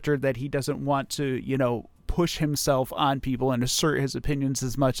character that he doesn't want to, push himself on people and assert his opinions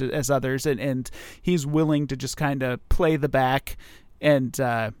as much as others. And he's willing to just kind of play the back. And,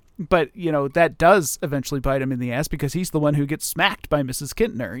 but that does eventually bite him in the ass because he's the one who gets smacked by Mrs.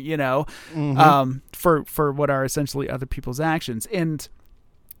 Kintner, for what are essentially other people's actions. And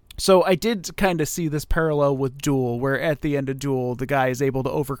So I did kind of see this parallel with Duel, where at the end of Duel, the guy is able to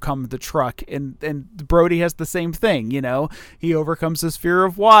overcome the truck, and Brody has the same thing. He overcomes his fear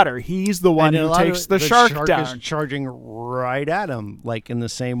of water. He's the one who takes the shark down, is charging right at him, like in the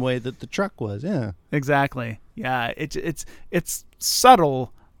same way that the truck was. Yeah, exactly. Yeah, it's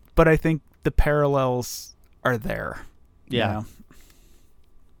subtle, but I think the parallels are there. Yeah.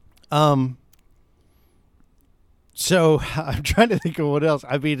 So I'm trying to think of what else.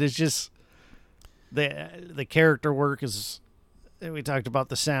 I mean, it's just the character work is. We talked about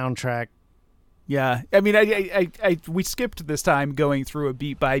the soundtrack. Yeah, I mean, we skipped this time going through a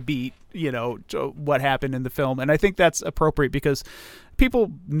beat by beat, what happened in the film, and I think that's appropriate because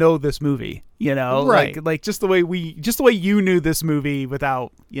people know this movie, right? Like just the way you knew this movie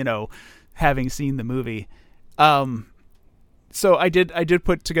without having seen the movie. So I did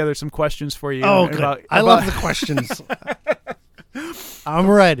put together some questions for you. Oh, good. I love the questions. I'm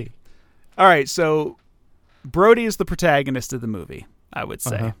ready. All right, so Brody is the protagonist of the movie, I would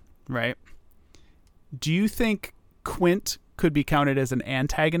say, right? Do you think Quint could be counted as an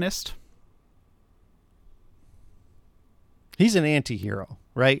antagonist? He's an anti-hero,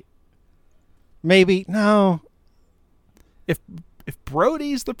 right? Maybe. No. If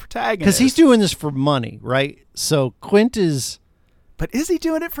Brody's the protagonist... Because he's doing this for money, right? So Quint is... But is he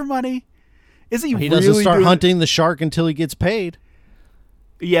doing it for money? Is he really doesn't start hunting the shark until he gets paid.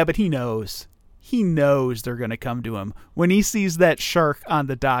 Yeah, but he knows. He knows they're going to come to him. When he sees that shark on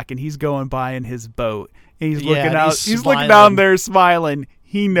the dock and he's going by in his boat and he's looking out, he's looking down there smiling.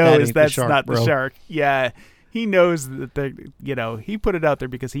 He knows that's not the shark. Yeah. He knows that he put it out there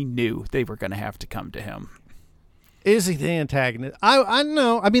because he knew they were going to have to come to him. Is he the antagonist? I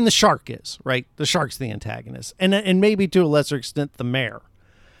know. I mean, the shark is, right? The shark's the antagonist. And maybe to a lesser extent, the mayor.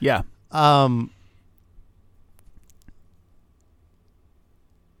 Yeah.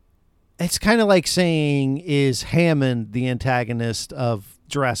 It's kind of like saying, is Hammond the antagonist of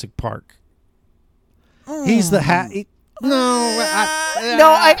Jurassic Park? He's the I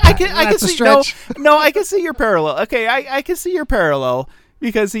can see I can see your parallel. Okay, I can see your parallel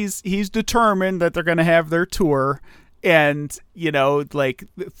because he's determined that they're going to have their tour, and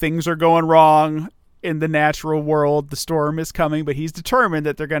things are going wrong in the natural world. The storm is coming, but he's determined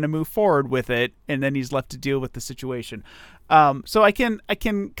that they're going to move forward with it, and then he's left to deal with the situation. So I can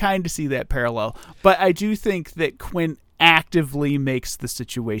kind of see that parallel, but I do think that Quint actively makes the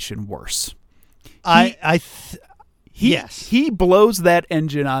situation worse. Yes. He blows that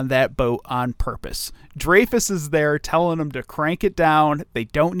engine on that boat on purpose. Dreyfus is there telling him to crank it down. They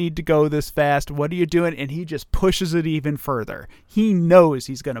don't need to go this fast. What are you doing? And he just pushes it even further. He knows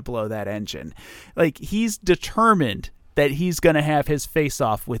he's going to blow that engine. Like, he's determined that he's going to have his face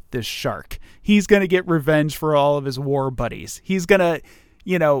off with this shark. He's going to get revenge for all of his war buddies. He's going to,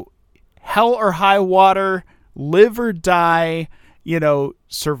 hell or high water, live or die,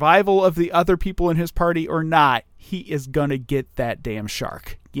 survival of the other people in his party or not, he is going to get that damn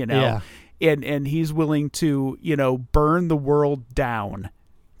shark, Yeah. And he's willing to, burn the world down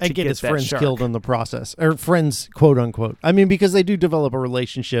and get his friends killed in the process, or friends, quote unquote. I mean, because they do develop a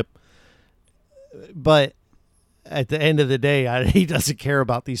relationship, but at the end of the day, he doesn't care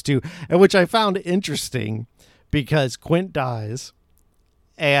about these two, and which I found interesting because Quint dies,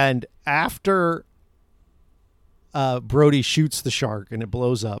 and after Brody shoots the shark and it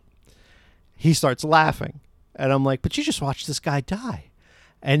blows up, he starts laughing, and I'm like, but you just watched this guy die.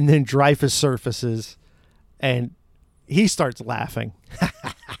 And then Dreyfus surfaces, and he starts laughing.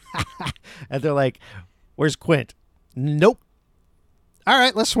 And they're like, where's Quint? Nope. All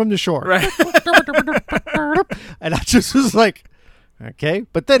right, let's swim to shore. Right. And I just was like, okay.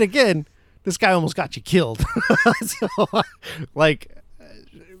 But then again, this guy almost got you killed. So,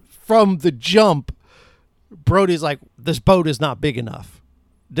 from the jump, Brody's like, this boat is not big enough.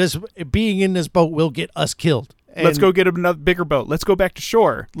 Being in this boat will get us killed. And let's go get another bigger boat. Let's go back to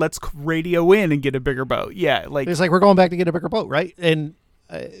shore. Let's radio in and get a bigger boat. Yeah, it's like we're going back to get a bigger boat, right? And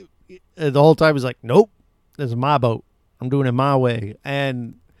the whole time he's like, nope, this is my boat. I'm doing it my way.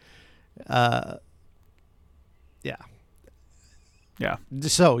 And yeah.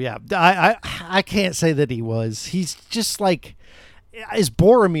 So yeah, I can't say that he was. He's just like, is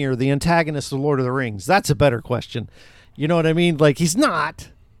Boromir the antagonist of Lord of the Rings? That's a better question. You know what I mean? Like, he's not.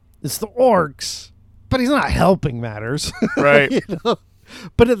 It's the orcs. But he's not helping matters. Right.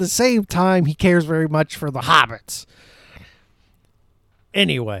 But at the same time, he cares very much for the hobbits.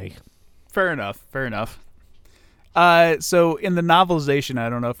 Anyway. Fair enough. So in the novelization, I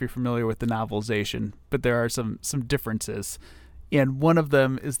don't know if you're familiar with the novelization, but there are some differences. And one of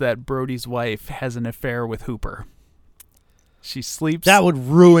them is that Brody's wife has an affair with Hooper. She sleeps. That would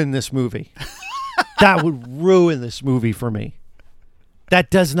ruin this movie. That would ruin this movie for me. That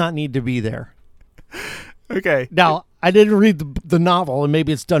does not need to be there. Okay. Now, I didn't read the novel, and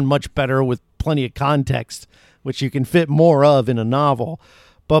maybe it's done much better with plenty of context, which you can fit more of in a novel.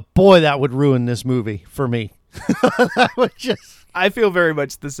 But boy, that would ruin this movie for me. That would just... I feel very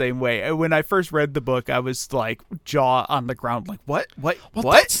much the same way. When I first read the book, I was like jaw on the ground, like, what? Well,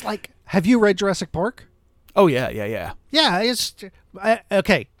 that's like, have you read Jurassic Park? Oh, yeah. Yeah, it's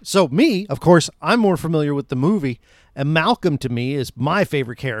okay. So me, of course, I'm more familiar with the movie, and Malcolm to me is my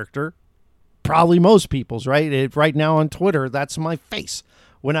favorite character. Probably most people's, right? Right now on Twitter, that's my face.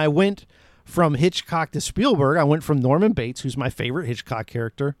 When I went from Hitchcock to Spielberg, I went from Norman Bates, who's my favorite Hitchcock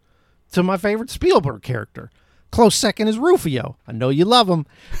character, to my favorite Spielberg character. Close second is Rufio. I know you love him.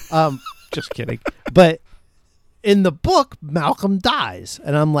 Just kidding. But in the book, Malcolm dies,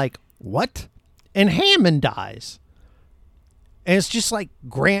 and I'm like, what? And Hammond dies. And it's just like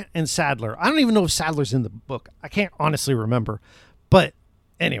Grant and Sadler. I don't even know if Sadler's in the book. I can't honestly remember. But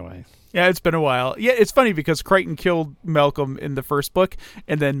anyway. Yeah, it's been a while. Yeah, it's funny because Crichton killed Malcolm in the first book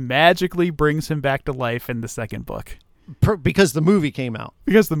and then magically brings him back to life in the second book. Because the movie came out.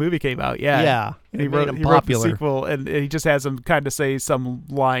 Because the movie came out, yeah. Yeah. And he wrote the sequel, and he just has him kind of say some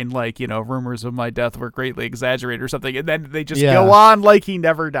line like, rumors of my death were greatly exaggerated or something, and then they just go on like he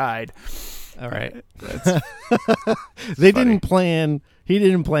never died. All right. He didn't plan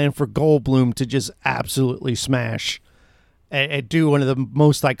for Goldblum to just absolutely smash and do one of the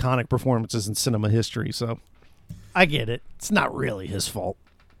most iconic performances in cinema history. So I get it. It's not really his fault.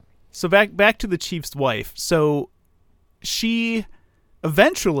 So back to the Chief's wife. So she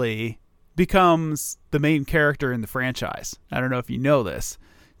eventually becomes the main character in the franchise. I don't know if you know this.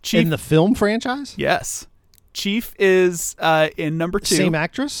 In the film franchise? Yes. Chief is in number 2. Same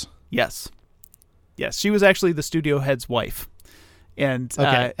actress? Yes. She was actually the studio head's wife. And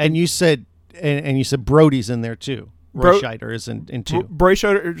okay. And you said Brody's in there too. Roy Scheider is in 2. Roy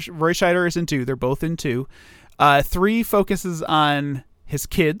Scheider is in 2. They're both in 2. 3 focuses on his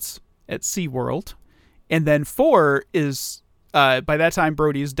kids at SeaWorld. And then 4 is, by that time,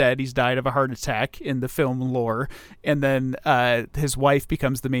 Brody is dead. He's died of a heart attack in the film lore. And then his wife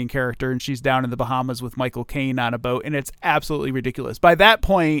becomes the main character, and she's down in the Bahamas with Michael Caine on a boat. And it's absolutely ridiculous. By that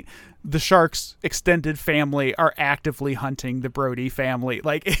point, the Sharks' extended family are actively hunting the Brody family.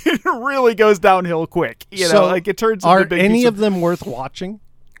 Like, it really goes downhill quick. It turns into are big any of them worth watching?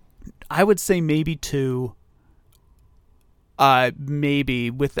 I would say maybe 2.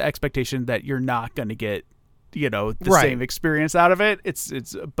 Maybe with the expectation that you're not going to get, the same experience out of it.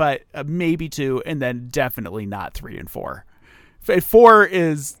 But maybe 2, and then definitely not 3 and 4. 4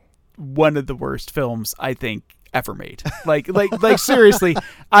 is one of the worst films I think ever made. Like seriously,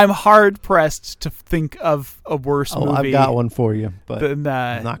 I'm hard pressed to think of a worse movie. I've got one for you, but I'm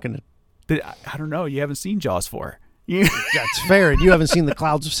not going to. I don't know. You haven't seen Jaws 4. That's fair, and you haven't seen The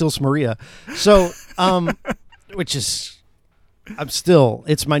Clouds of Sils Maria. So, which is.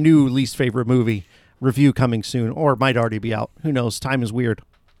 It's my new least favorite movie. Review coming soon, or might already be out. Who knows? Time is weird.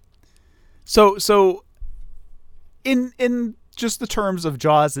 So in just the terms of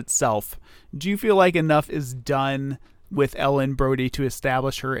Jaws itself, do you feel like enough is done with Ellen Brody to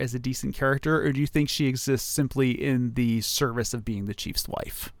establish her as a decent character, or do you think she exists simply in the service of being the Chief's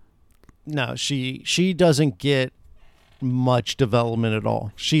wife? No, she doesn't get much development at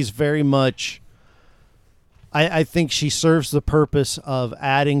all. She's very much... I think she serves the purpose of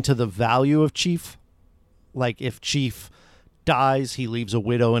adding to the value of Chief. Like, if Chief dies, he leaves a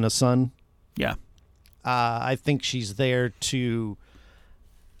widow and a son. Yeah. I think she's there to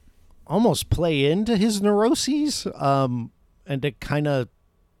almost play into his neuroses and to kind of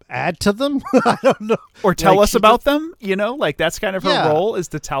add to them. I don't know. Or tell us about them, that's kind of her role, is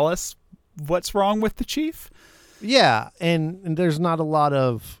to tell us what's wrong with the Chief. Yeah, and there's not a lot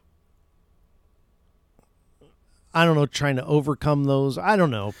of... I don't know, trying to overcome those. I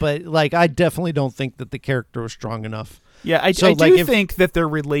don't know. But, I definitely don't think that the character was strong enough. Yeah, I do think that their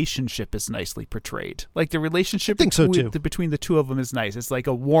relationship is nicely portrayed. Like, the relationship between the two of them is nice. It's like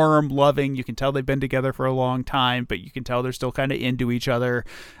a warm, loving, you can tell they've been together for a long time, but you can tell they're still kind of into each other.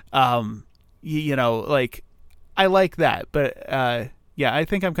 I like that. But, I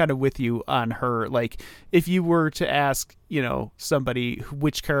think I'm kind of with you on her. Like, if you were to ask, somebody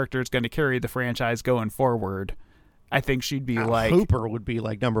which character is going to carry the franchise going forward, I think she'd be Hooper would be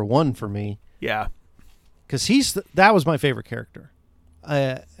number 1 for me. Yeah. Because that was my favorite character,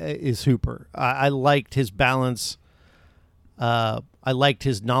 is Hooper. I liked his balance. I liked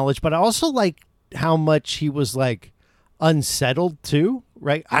his knowledge, but I also liked how much he was unsettled too.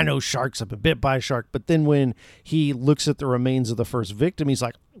 right? I know sharks. I've been bit by a shark. But then when he looks at the remains of the first victim, he's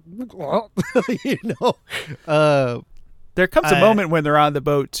like, you know, there comes a moment when they're on the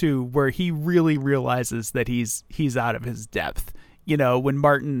boat too, where he really realizes that he's out of his depth. You know, when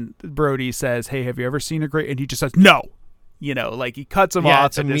Martin Brody says, "Hey, have you ever seen a great?" and he just says, "No." You know, like he cuts him off.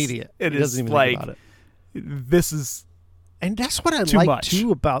 It's immediate. It he is doesn't even like, think about it. This is, and that's what I too like much.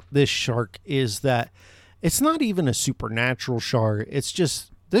 too about this shark is that it's not even a supernatural shark. It's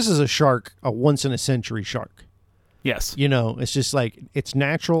just this is a shark, a once in a century shark. yes, You know, it's just like it's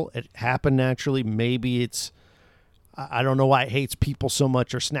natural. It happened naturally. Maybe it's I don't know why it hates people so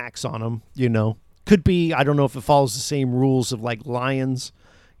much or snacks on them. You know, could be I don't know if it follows the same rules of like lions.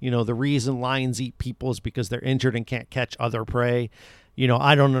 You know, the reason lions eat people is because they're injured and can't catch other prey. You know,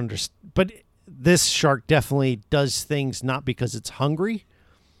 I don't understand. But this shark definitely does things not because it's hungry,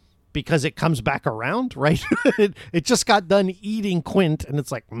 because it comes back around, right? it just got done eating Quint, and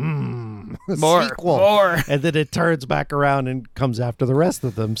it's like, more. And then it turns back around and comes after the rest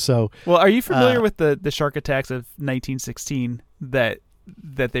of them. So, well, are you familiar with the shark attacks of 1916 that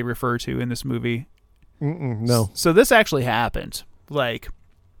they refer to in this movie? No. So this actually happened. Like,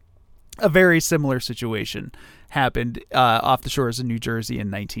 a very similar situation happened off the shores of New Jersey in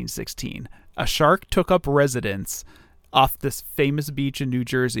 1916. A shark took up residence off this famous beach in New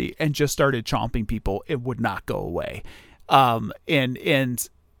Jersey and just started chomping people. It would not go away. And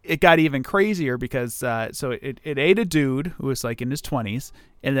it got even crazier because so it ate a dude who was like in his 20s,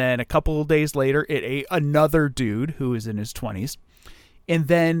 and then a couple of days later it ate another dude who was in his 20s, and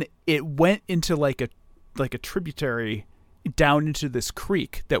then it went into like a tributary down into this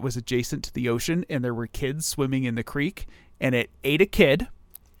creek that was adjacent to the ocean, and there were kids swimming in the creek, and it ate a kid,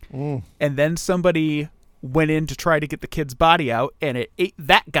 and then somebody went in to try to get the kid's body out, and it ate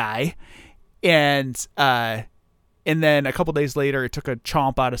that guy, and then a couple days later it took a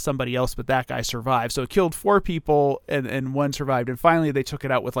chomp out of somebody else, but that guy survived. So it killed 4 people and one survived, and finally they took it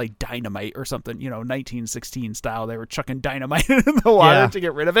out with like dynamite or something, you know, 1916 style. They were chucking dynamite in the water to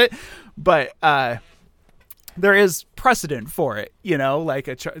get rid of it, but there is precedent for it, you know, like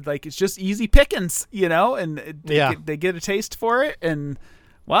it's just easy pickings, you know, and they get a taste for it, and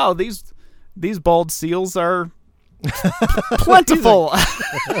wow, these bald seals are plentiful.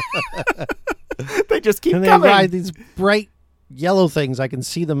 They just keep and coming. they ride these bright yellow things. I can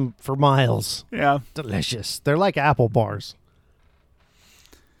see them for miles. Yeah, delicious. They're like apple bars.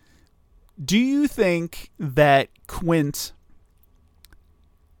 Do you think that Quint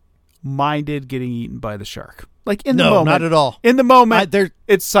minded getting eaten by the shark? Like in the moment, not at all. In the moment,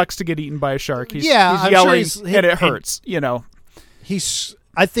 it sucks to get eaten by a shark. He's yelling, and it hurts. You know,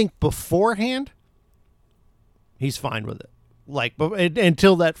 I think beforehand, he's fine with it. Like, but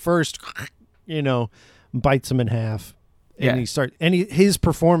until that first, you know, bites him in half, and his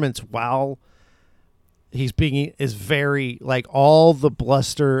performance while he's being is very like all the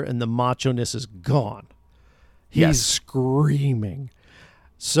bluster and the macho-ness is gone. He's screaming.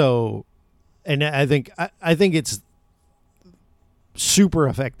 So, and I think it's super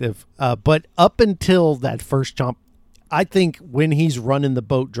effective. But up until that first chomp, I think when he's running the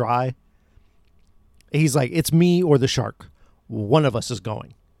boat dry, he's like, it's me or the shark. One of us is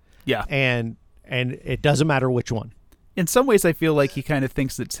going. Yeah. And it doesn't matter which one. In some ways, I feel like he kind of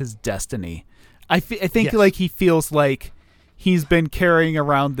thinks it's his destiny. I think like he feels like he's been carrying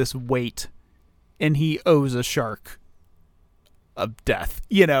around this weight and he owes a shark of death,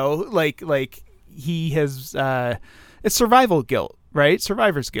 you know, like he has it's survival guilt, right?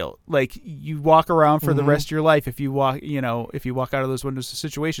 Survivor's guilt. Like you walk around for the rest of your life if you walk out of those windows of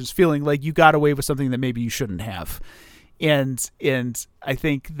situations feeling like you got away with something that maybe you shouldn't have. And I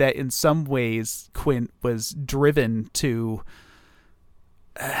think that in some ways Quint was driven to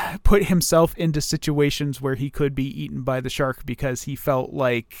put himself into situations where he could be eaten by the shark because he felt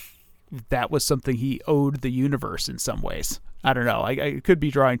like that was something he owed the universe in some ways. I don't know. I could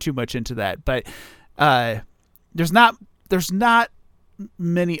be drawing too much into that, but there's not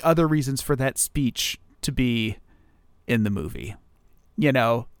many other reasons for that speech to be in the movie. You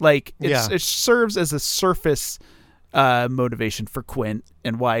know, like it serves as a surface motivation for Quint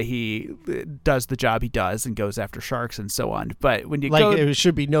and why he does the job he does and goes after sharks and so on. But when you it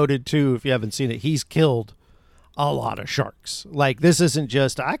should be noted too, if you haven't seen it, he's killed a lot of sharks. Like this isn't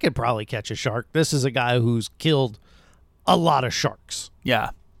just I could probably catch a shark. This is a guy who's killed a lot of sharks.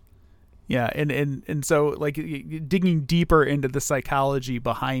 Yeah. And so like digging deeper into the psychology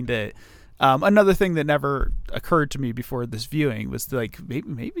behind it. Another thing that never occurred to me before this viewing was like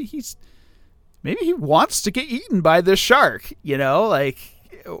maybe he wants to get eaten by this shark, you know, like,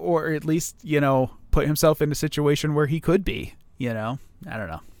 or at least, you know, put himself in a situation where he could be, You know, I don't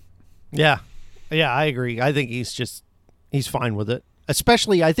know. Yeah. Yeah, I agree. I think he's fine with it.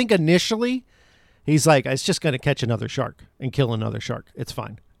 Especially, I think initially, he's like, it's just going to catch another shark and kill another shark. It's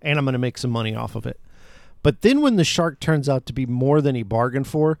fine. And I'm going to make some money off of it. But then when the shark turns out to be more than he bargained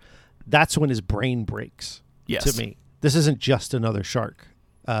for, that's when his brain breaks. Yes. To me. This isn't just another shark.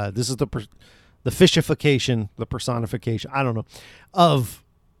 This is the fishification, the personification, I don't know, of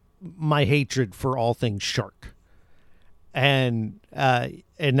my hatred for all things shark. And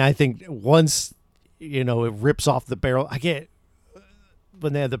I think once, it rips off the barrel,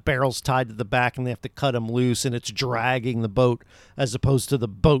 when they have the barrels tied to the back and they have to cut them loose and it's dragging the boat as opposed to the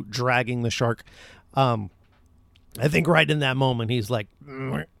boat dragging the shark. I think right in that moment, he's like,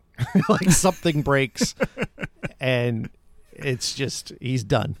 like something breaks and it's just, he's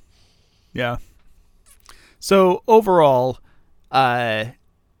done. Yeah. So overall,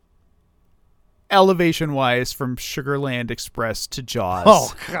 elevation wise from Sugarland Express to Jaws.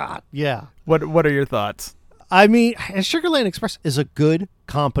 Oh God. Yeah. What are your thoughts? I mean, Sugarland Express is a good,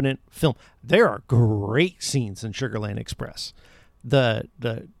 competent film. There are great scenes in Sugarland Express. The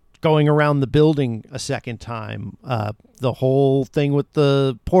going around the building a second time, the whole thing with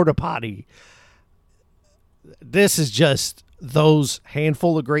the porta potty. This is just those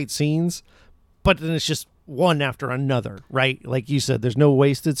handful of great scenes, but then it's just one after another, right? Like you said, there's no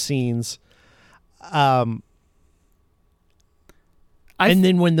wasted scenes. And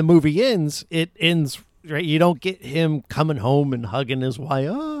then when the movie ends, it ends right. You don't get him coming home and hugging his wife.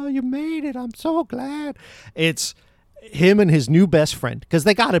 Oh, you made it. I'm so glad. It's him and his new best friend, because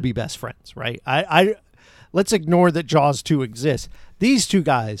they got to be best friends, right? I let's ignore that Jaws 2 exists. These two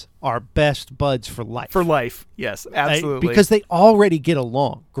guys are best buds for life. For life, yes, absolutely. Because they already get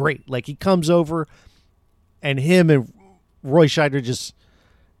along great. Like he comes over, and him and Roy Scheider just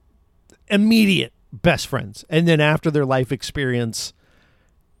immediate best friends, and then after their life experience,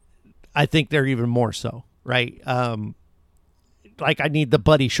 I think they're even more so, right? Like I need the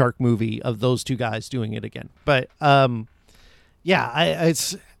Buddy Shark movie of those two guys doing it again. But yeah,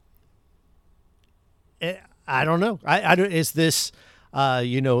 I don't know. I don't. Is this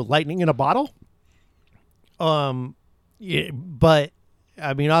lightning in a bottle? Yeah, but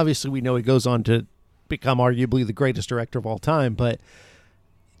I mean, obviously we know he goes on to become arguably the greatest director of all time, but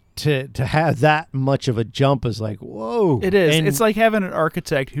to have that much of a jump is like, whoa. It is. It's like having an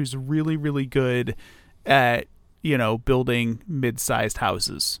architect who's really, really good at, building mid-sized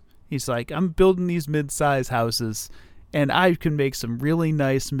houses. He's like, I'm building these mid-sized houses and I can make some really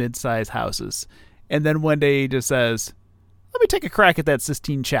nice mid-sized houses. And then one day he just says, let me take a crack at that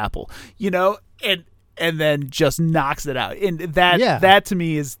Sistine Chapel, and then just knocks it out. And that to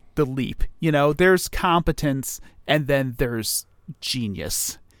me is the leap. There's competence and then there's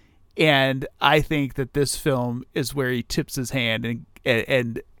genius. And I think that this film is where he tips his hand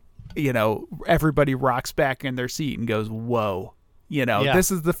and everybody rocks back in their seat and goes, whoa.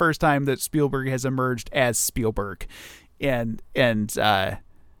 This is the first time that Spielberg has emerged as Spielberg. And I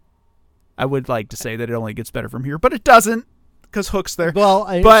would like to say that it only gets better from here, but it doesn't, because Hook's there. Well,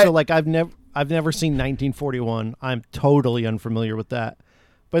 I've never seen 1941. I'm totally unfamiliar with that.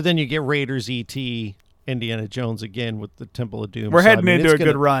 But then you get Raiders, E.T., Indiana Jones again with the Temple of Doom. We're heading into a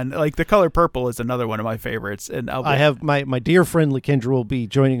good run. Like The Color Purple is another one of my favorites, and I have my dear friend Lakendra will be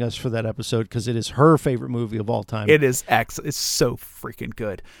joining us for that episode because it is her favorite movie of all time. It is excellent. It's so freaking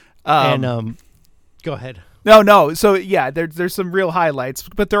good. Go ahead. No. So yeah, there's some real highlights,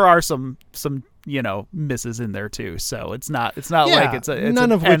 but there are some misses in there too. So it's not like it's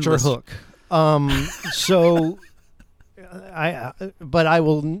none of which are Hook. So. But I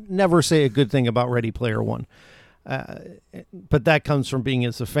will never say a good thing about Ready Player One. But that comes from being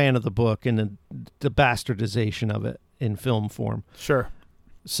as a fan of the book and the bastardization of it in film form. Sure.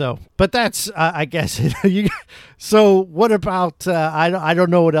 So, but that's, I guess. So what about, I don't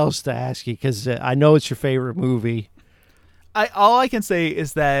know what else to ask you, because I know it's your favorite movie. All I can say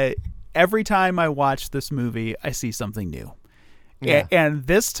is that every time I watch this movie, I see something new. Yeah. And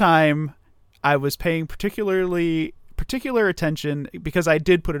this time I was paying particular attention because I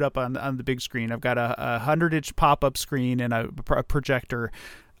did put it up on the big screen. I've got a 100-inch pop-up screen and a projector,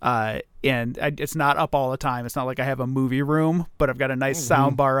 and it's not up all the time. It's not like I have a movie room, but I've got a nice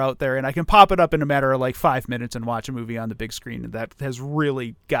sound bar out there, and I can pop it up in a matter of like 5 minutes and watch a movie on the big screen. And that has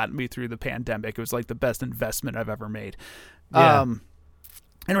really gotten me through the pandemic. It was like the best investment I've ever made. Yeah. And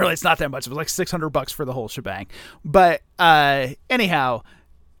really, it's not that much. It was like $600 for the whole shebang. But anyhow,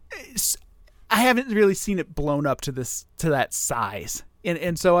 I haven't really seen it blown up to that size.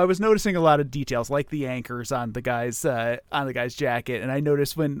 And so I was noticing a lot of details, like the anchors on the guy's jacket. And I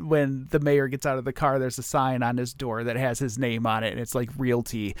noticed when the mayor gets out of the car, there's a sign on his door that has his name on it, and it's like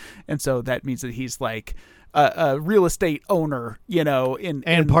Realty. And so that means that he's like a real estate owner,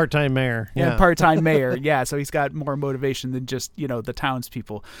 and part-time mayor. And part-time mayor. Yeah. So he's got more motivation than just, the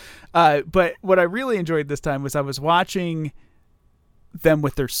townspeople. But what I really enjoyed this time was I was watching them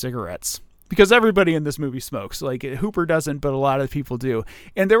with their cigarettes. Because everybody in this movie smokes. Like, Hooper doesn't, but a lot of people do.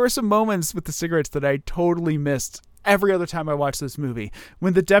 And there were some moments with the cigarettes that I totally missed every other time I watched this movie.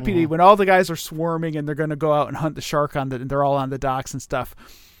 When the deputy, when all the guys are swarming and they're going to go out and hunt the shark and they're all on the docks and stuff.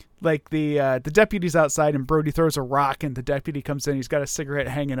 Like, the deputy's outside and Brody throws a rock and the deputy comes in. He's got a cigarette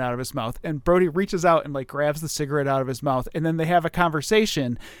hanging out of his mouth. And Brody reaches out and, like, grabs the cigarette out of his mouth. And then they have a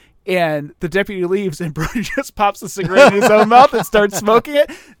conversation. And the deputy leaves, and Brody just pops the cigarette in his own mouth and starts smoking it.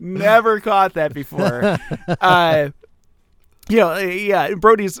 Never caught that before.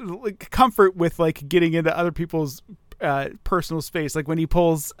 Brody's comfort with like getting into other people's personal space, like when he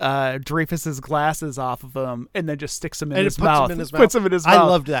pulls Dreyfus's glasses off of him and then just sticks them in his mouth. Puts them in his mouth. I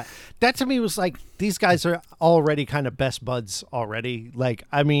loved that. That to me was like, these guys are already kind of best buds already. Like,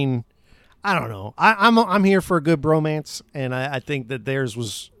 I mean, I don't know. I'm here for a good bromance, and I think that theirs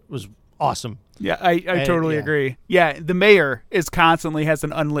was awesome. Yeah, I totally agree. Yeah, the mayor constantly has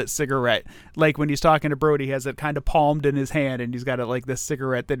an unlit cigarette. Like when he's talking to Brody, he has it kind of palmed in his hand, and he's got it like this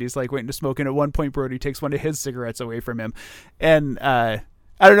cigarette that he's like waiting to smoke. And at one point, Brody takes one of his cigarettes away from him, and I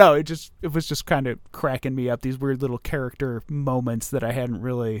don't know. It was just kind of cracking me up. These weird little character moments that I hadn't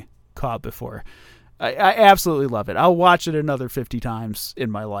really caught before. I absolutely love it. I'll watch it another 50 times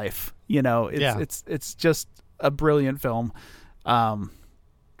in my life. It's just a brilliant film.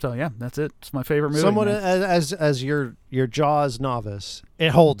 So yeah, that's it. It's my favorite movie. Somewhat as your Jaws novice, it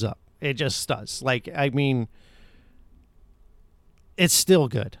holds up. It just does. Like, I mean, it's still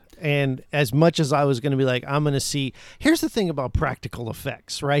good. And as much as I was going to be like, I'm going to see. Here's the thing about practical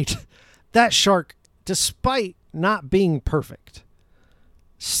effects, right? That shark, despite not being perfect,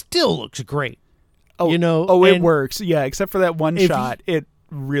 still looks great. It works. Yeah, except for that one shot, it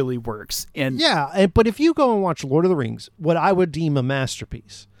really works. But if you go and watch Lord of the Rings, what I would deem a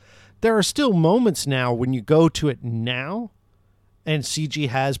masterpiece, there are still moments now when you go to it now and CG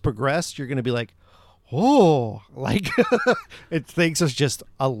has progressed, you're going to be like, oh, like it thinks it's just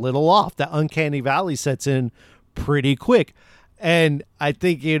a little off. That uncanny valley sets in pretty quick. And I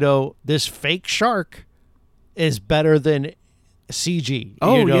think, this fake shark is better than CG.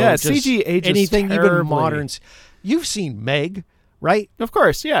 CG ages anything terribly. Even modern. You've seen Meg, right? Of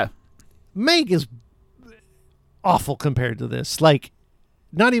course, yeah. Meg is awful compared to this. Like,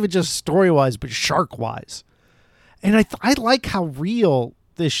 not even just story-wise, but shark-wise. And I like how real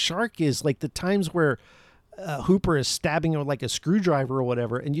this shark is. Like the times where Hooper is stabbing her with like a screwdriver or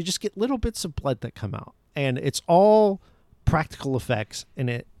whatever, and you just get little bits of blood that come out. And it's all practical effects, and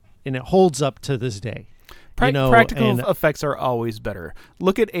it holds up to this day. Practical effects are always better.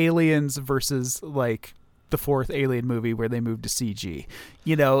 Look at Aliens versus like the fourth Alien movie where they moved to CG.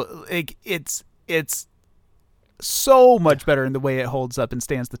 It's so much better in the way it holds up and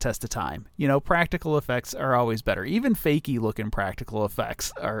stands the test of time. Practical effects are always better. Even fakey looking practical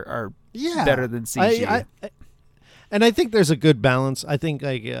effects are better than CG. And I think there's a good balance. I think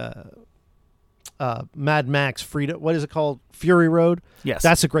like Mad Max what is it called? Fury Road. Yes.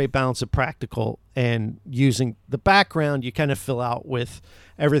 That's a great balance of practical and using the background you kind of fill out with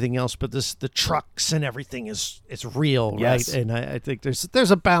everything else, but the trucks and everything is real, yes. Right? And I think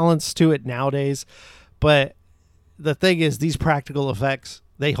there's a balance to it nowadays. But the thing is, these practical effects,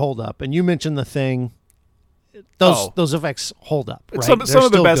 they hold up. And you mentioned The Thing. Those effects hold up. Right? Some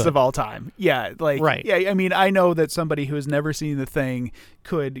of the best good. Of all time. Yeah, right. Yeah, I mean, I know that somebody who has never seen The Thing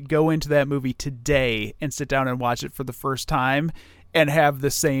could go into that movie today and sit down and watch it for the first time and have the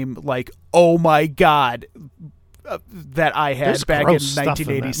same like, oh my God, that I had there's back in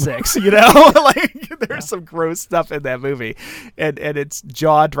 1986. Like there's some gross stuff in that movie, and it's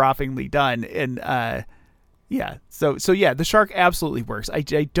jaw-droppingly done. And so yeah, the shark absolutely works. I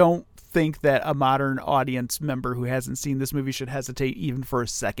don't think that a modern audience member who hasn't seen this movie should hesitate even for a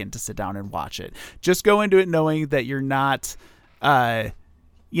second to sit down and watch it. Just go into it knowing that you're not,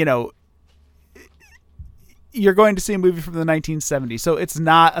 you're going to see a movie from the 1970s. So it's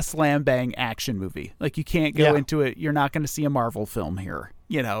not a slam bang action movie. Like you can't go into it. You're not going to see a Marvel film here.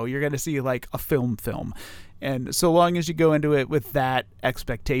 You're going to see like a film. And so long as you go into it with that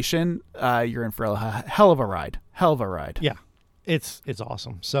expectation, you're in for a hell of a ride. Yeah. It's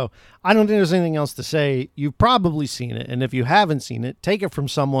awesome. So I don't think there's anything else to say. You've probably seen it. And if you haven't seen it, take it from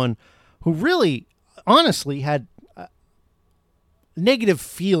someone who really, honestly, had negative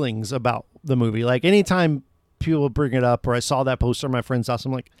feelings about the movie. Like anytime people bring it up or I saw that poster in my friend's house,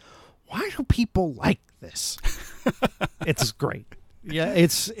 I'm like, why do people like this? It's great. Yeah,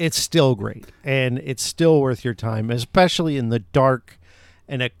 it's still great, and it's still worth your time, especially in the dark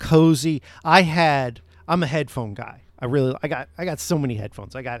and a cozy. I'm a headphone guy. I got so many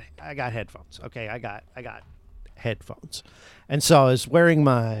headphones. I got headphones. Okay, I got headphones. And so I was wearing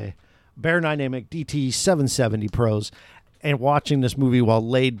my Bear Dynamic DT 770 Pros and watching this movie while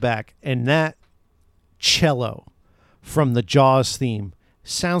laid back, and that cello from the Jaws theme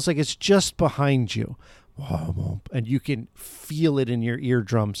sounds like it's just behind you. And you can feel it in your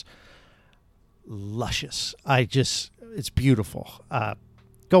eardrums. Luscious. It's beautiful.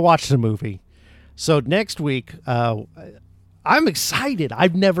 Go watch the movie. So next week, I'm excited.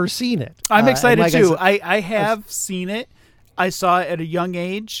 I've never seen it. I'm excited too. I have seen it. I saw it at a young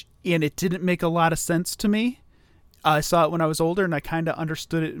age, and it didn't make a lot of sense to me. I saw it when I was older, and I kind of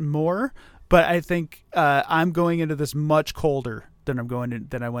understood it more. But I think I'm going into this much colder than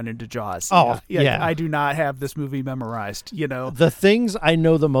I went into Jaws. Oh, yeah. I do not have this movie memorized. The things I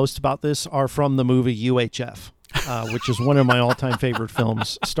know the most about this are from the movie UHF. Which is one of my all-time favorite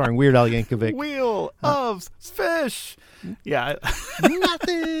films, starring Weird Al Yankovic. Wheel of Fish. Yeah,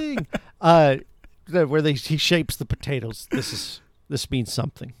 nothing. Where he shapes the potatoes. This means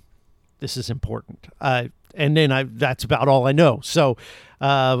something. This is important. And then that's about all I know. So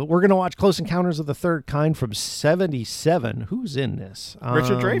we're gonna watch Close Encounters of the Third Kind from '77. Who's in this?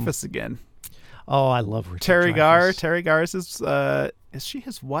 Richard Dreyfuss again. Oh, I love Richard. Terry Dreyfuss. Garr. Terry Garr is she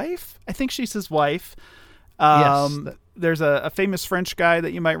his wife? I think she's his wife. Yes. There's a famous French guy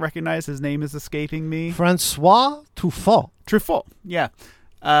that you might recognize. His name is escaping me. Francois Truffaut. Yeah.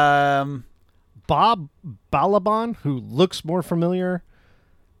 Bob Balaban, who looks more familiar.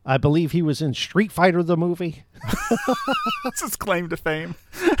 I believe he was in Street Fighter, the movie. That's his claim to fame.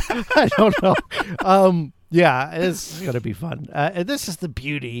 I don't know. Yeah, it's going to be fun. And this is the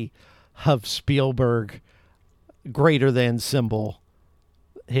beauty of Spielberg, greater than symbol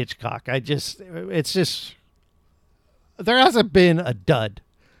Hitchcock. It's just, there hasn't been a dud.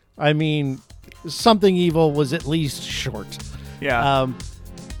 I mean, Something Evil was at least short. Yeah.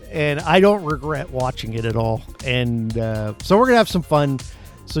 And I don't regret watching it at all. And so we're going to have some fun.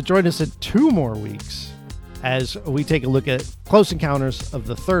 So join us in 2 more weeks as we take a look at Close Encounters of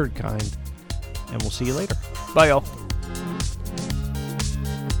the Third Kind. And we'll see you later. Bye, y'all.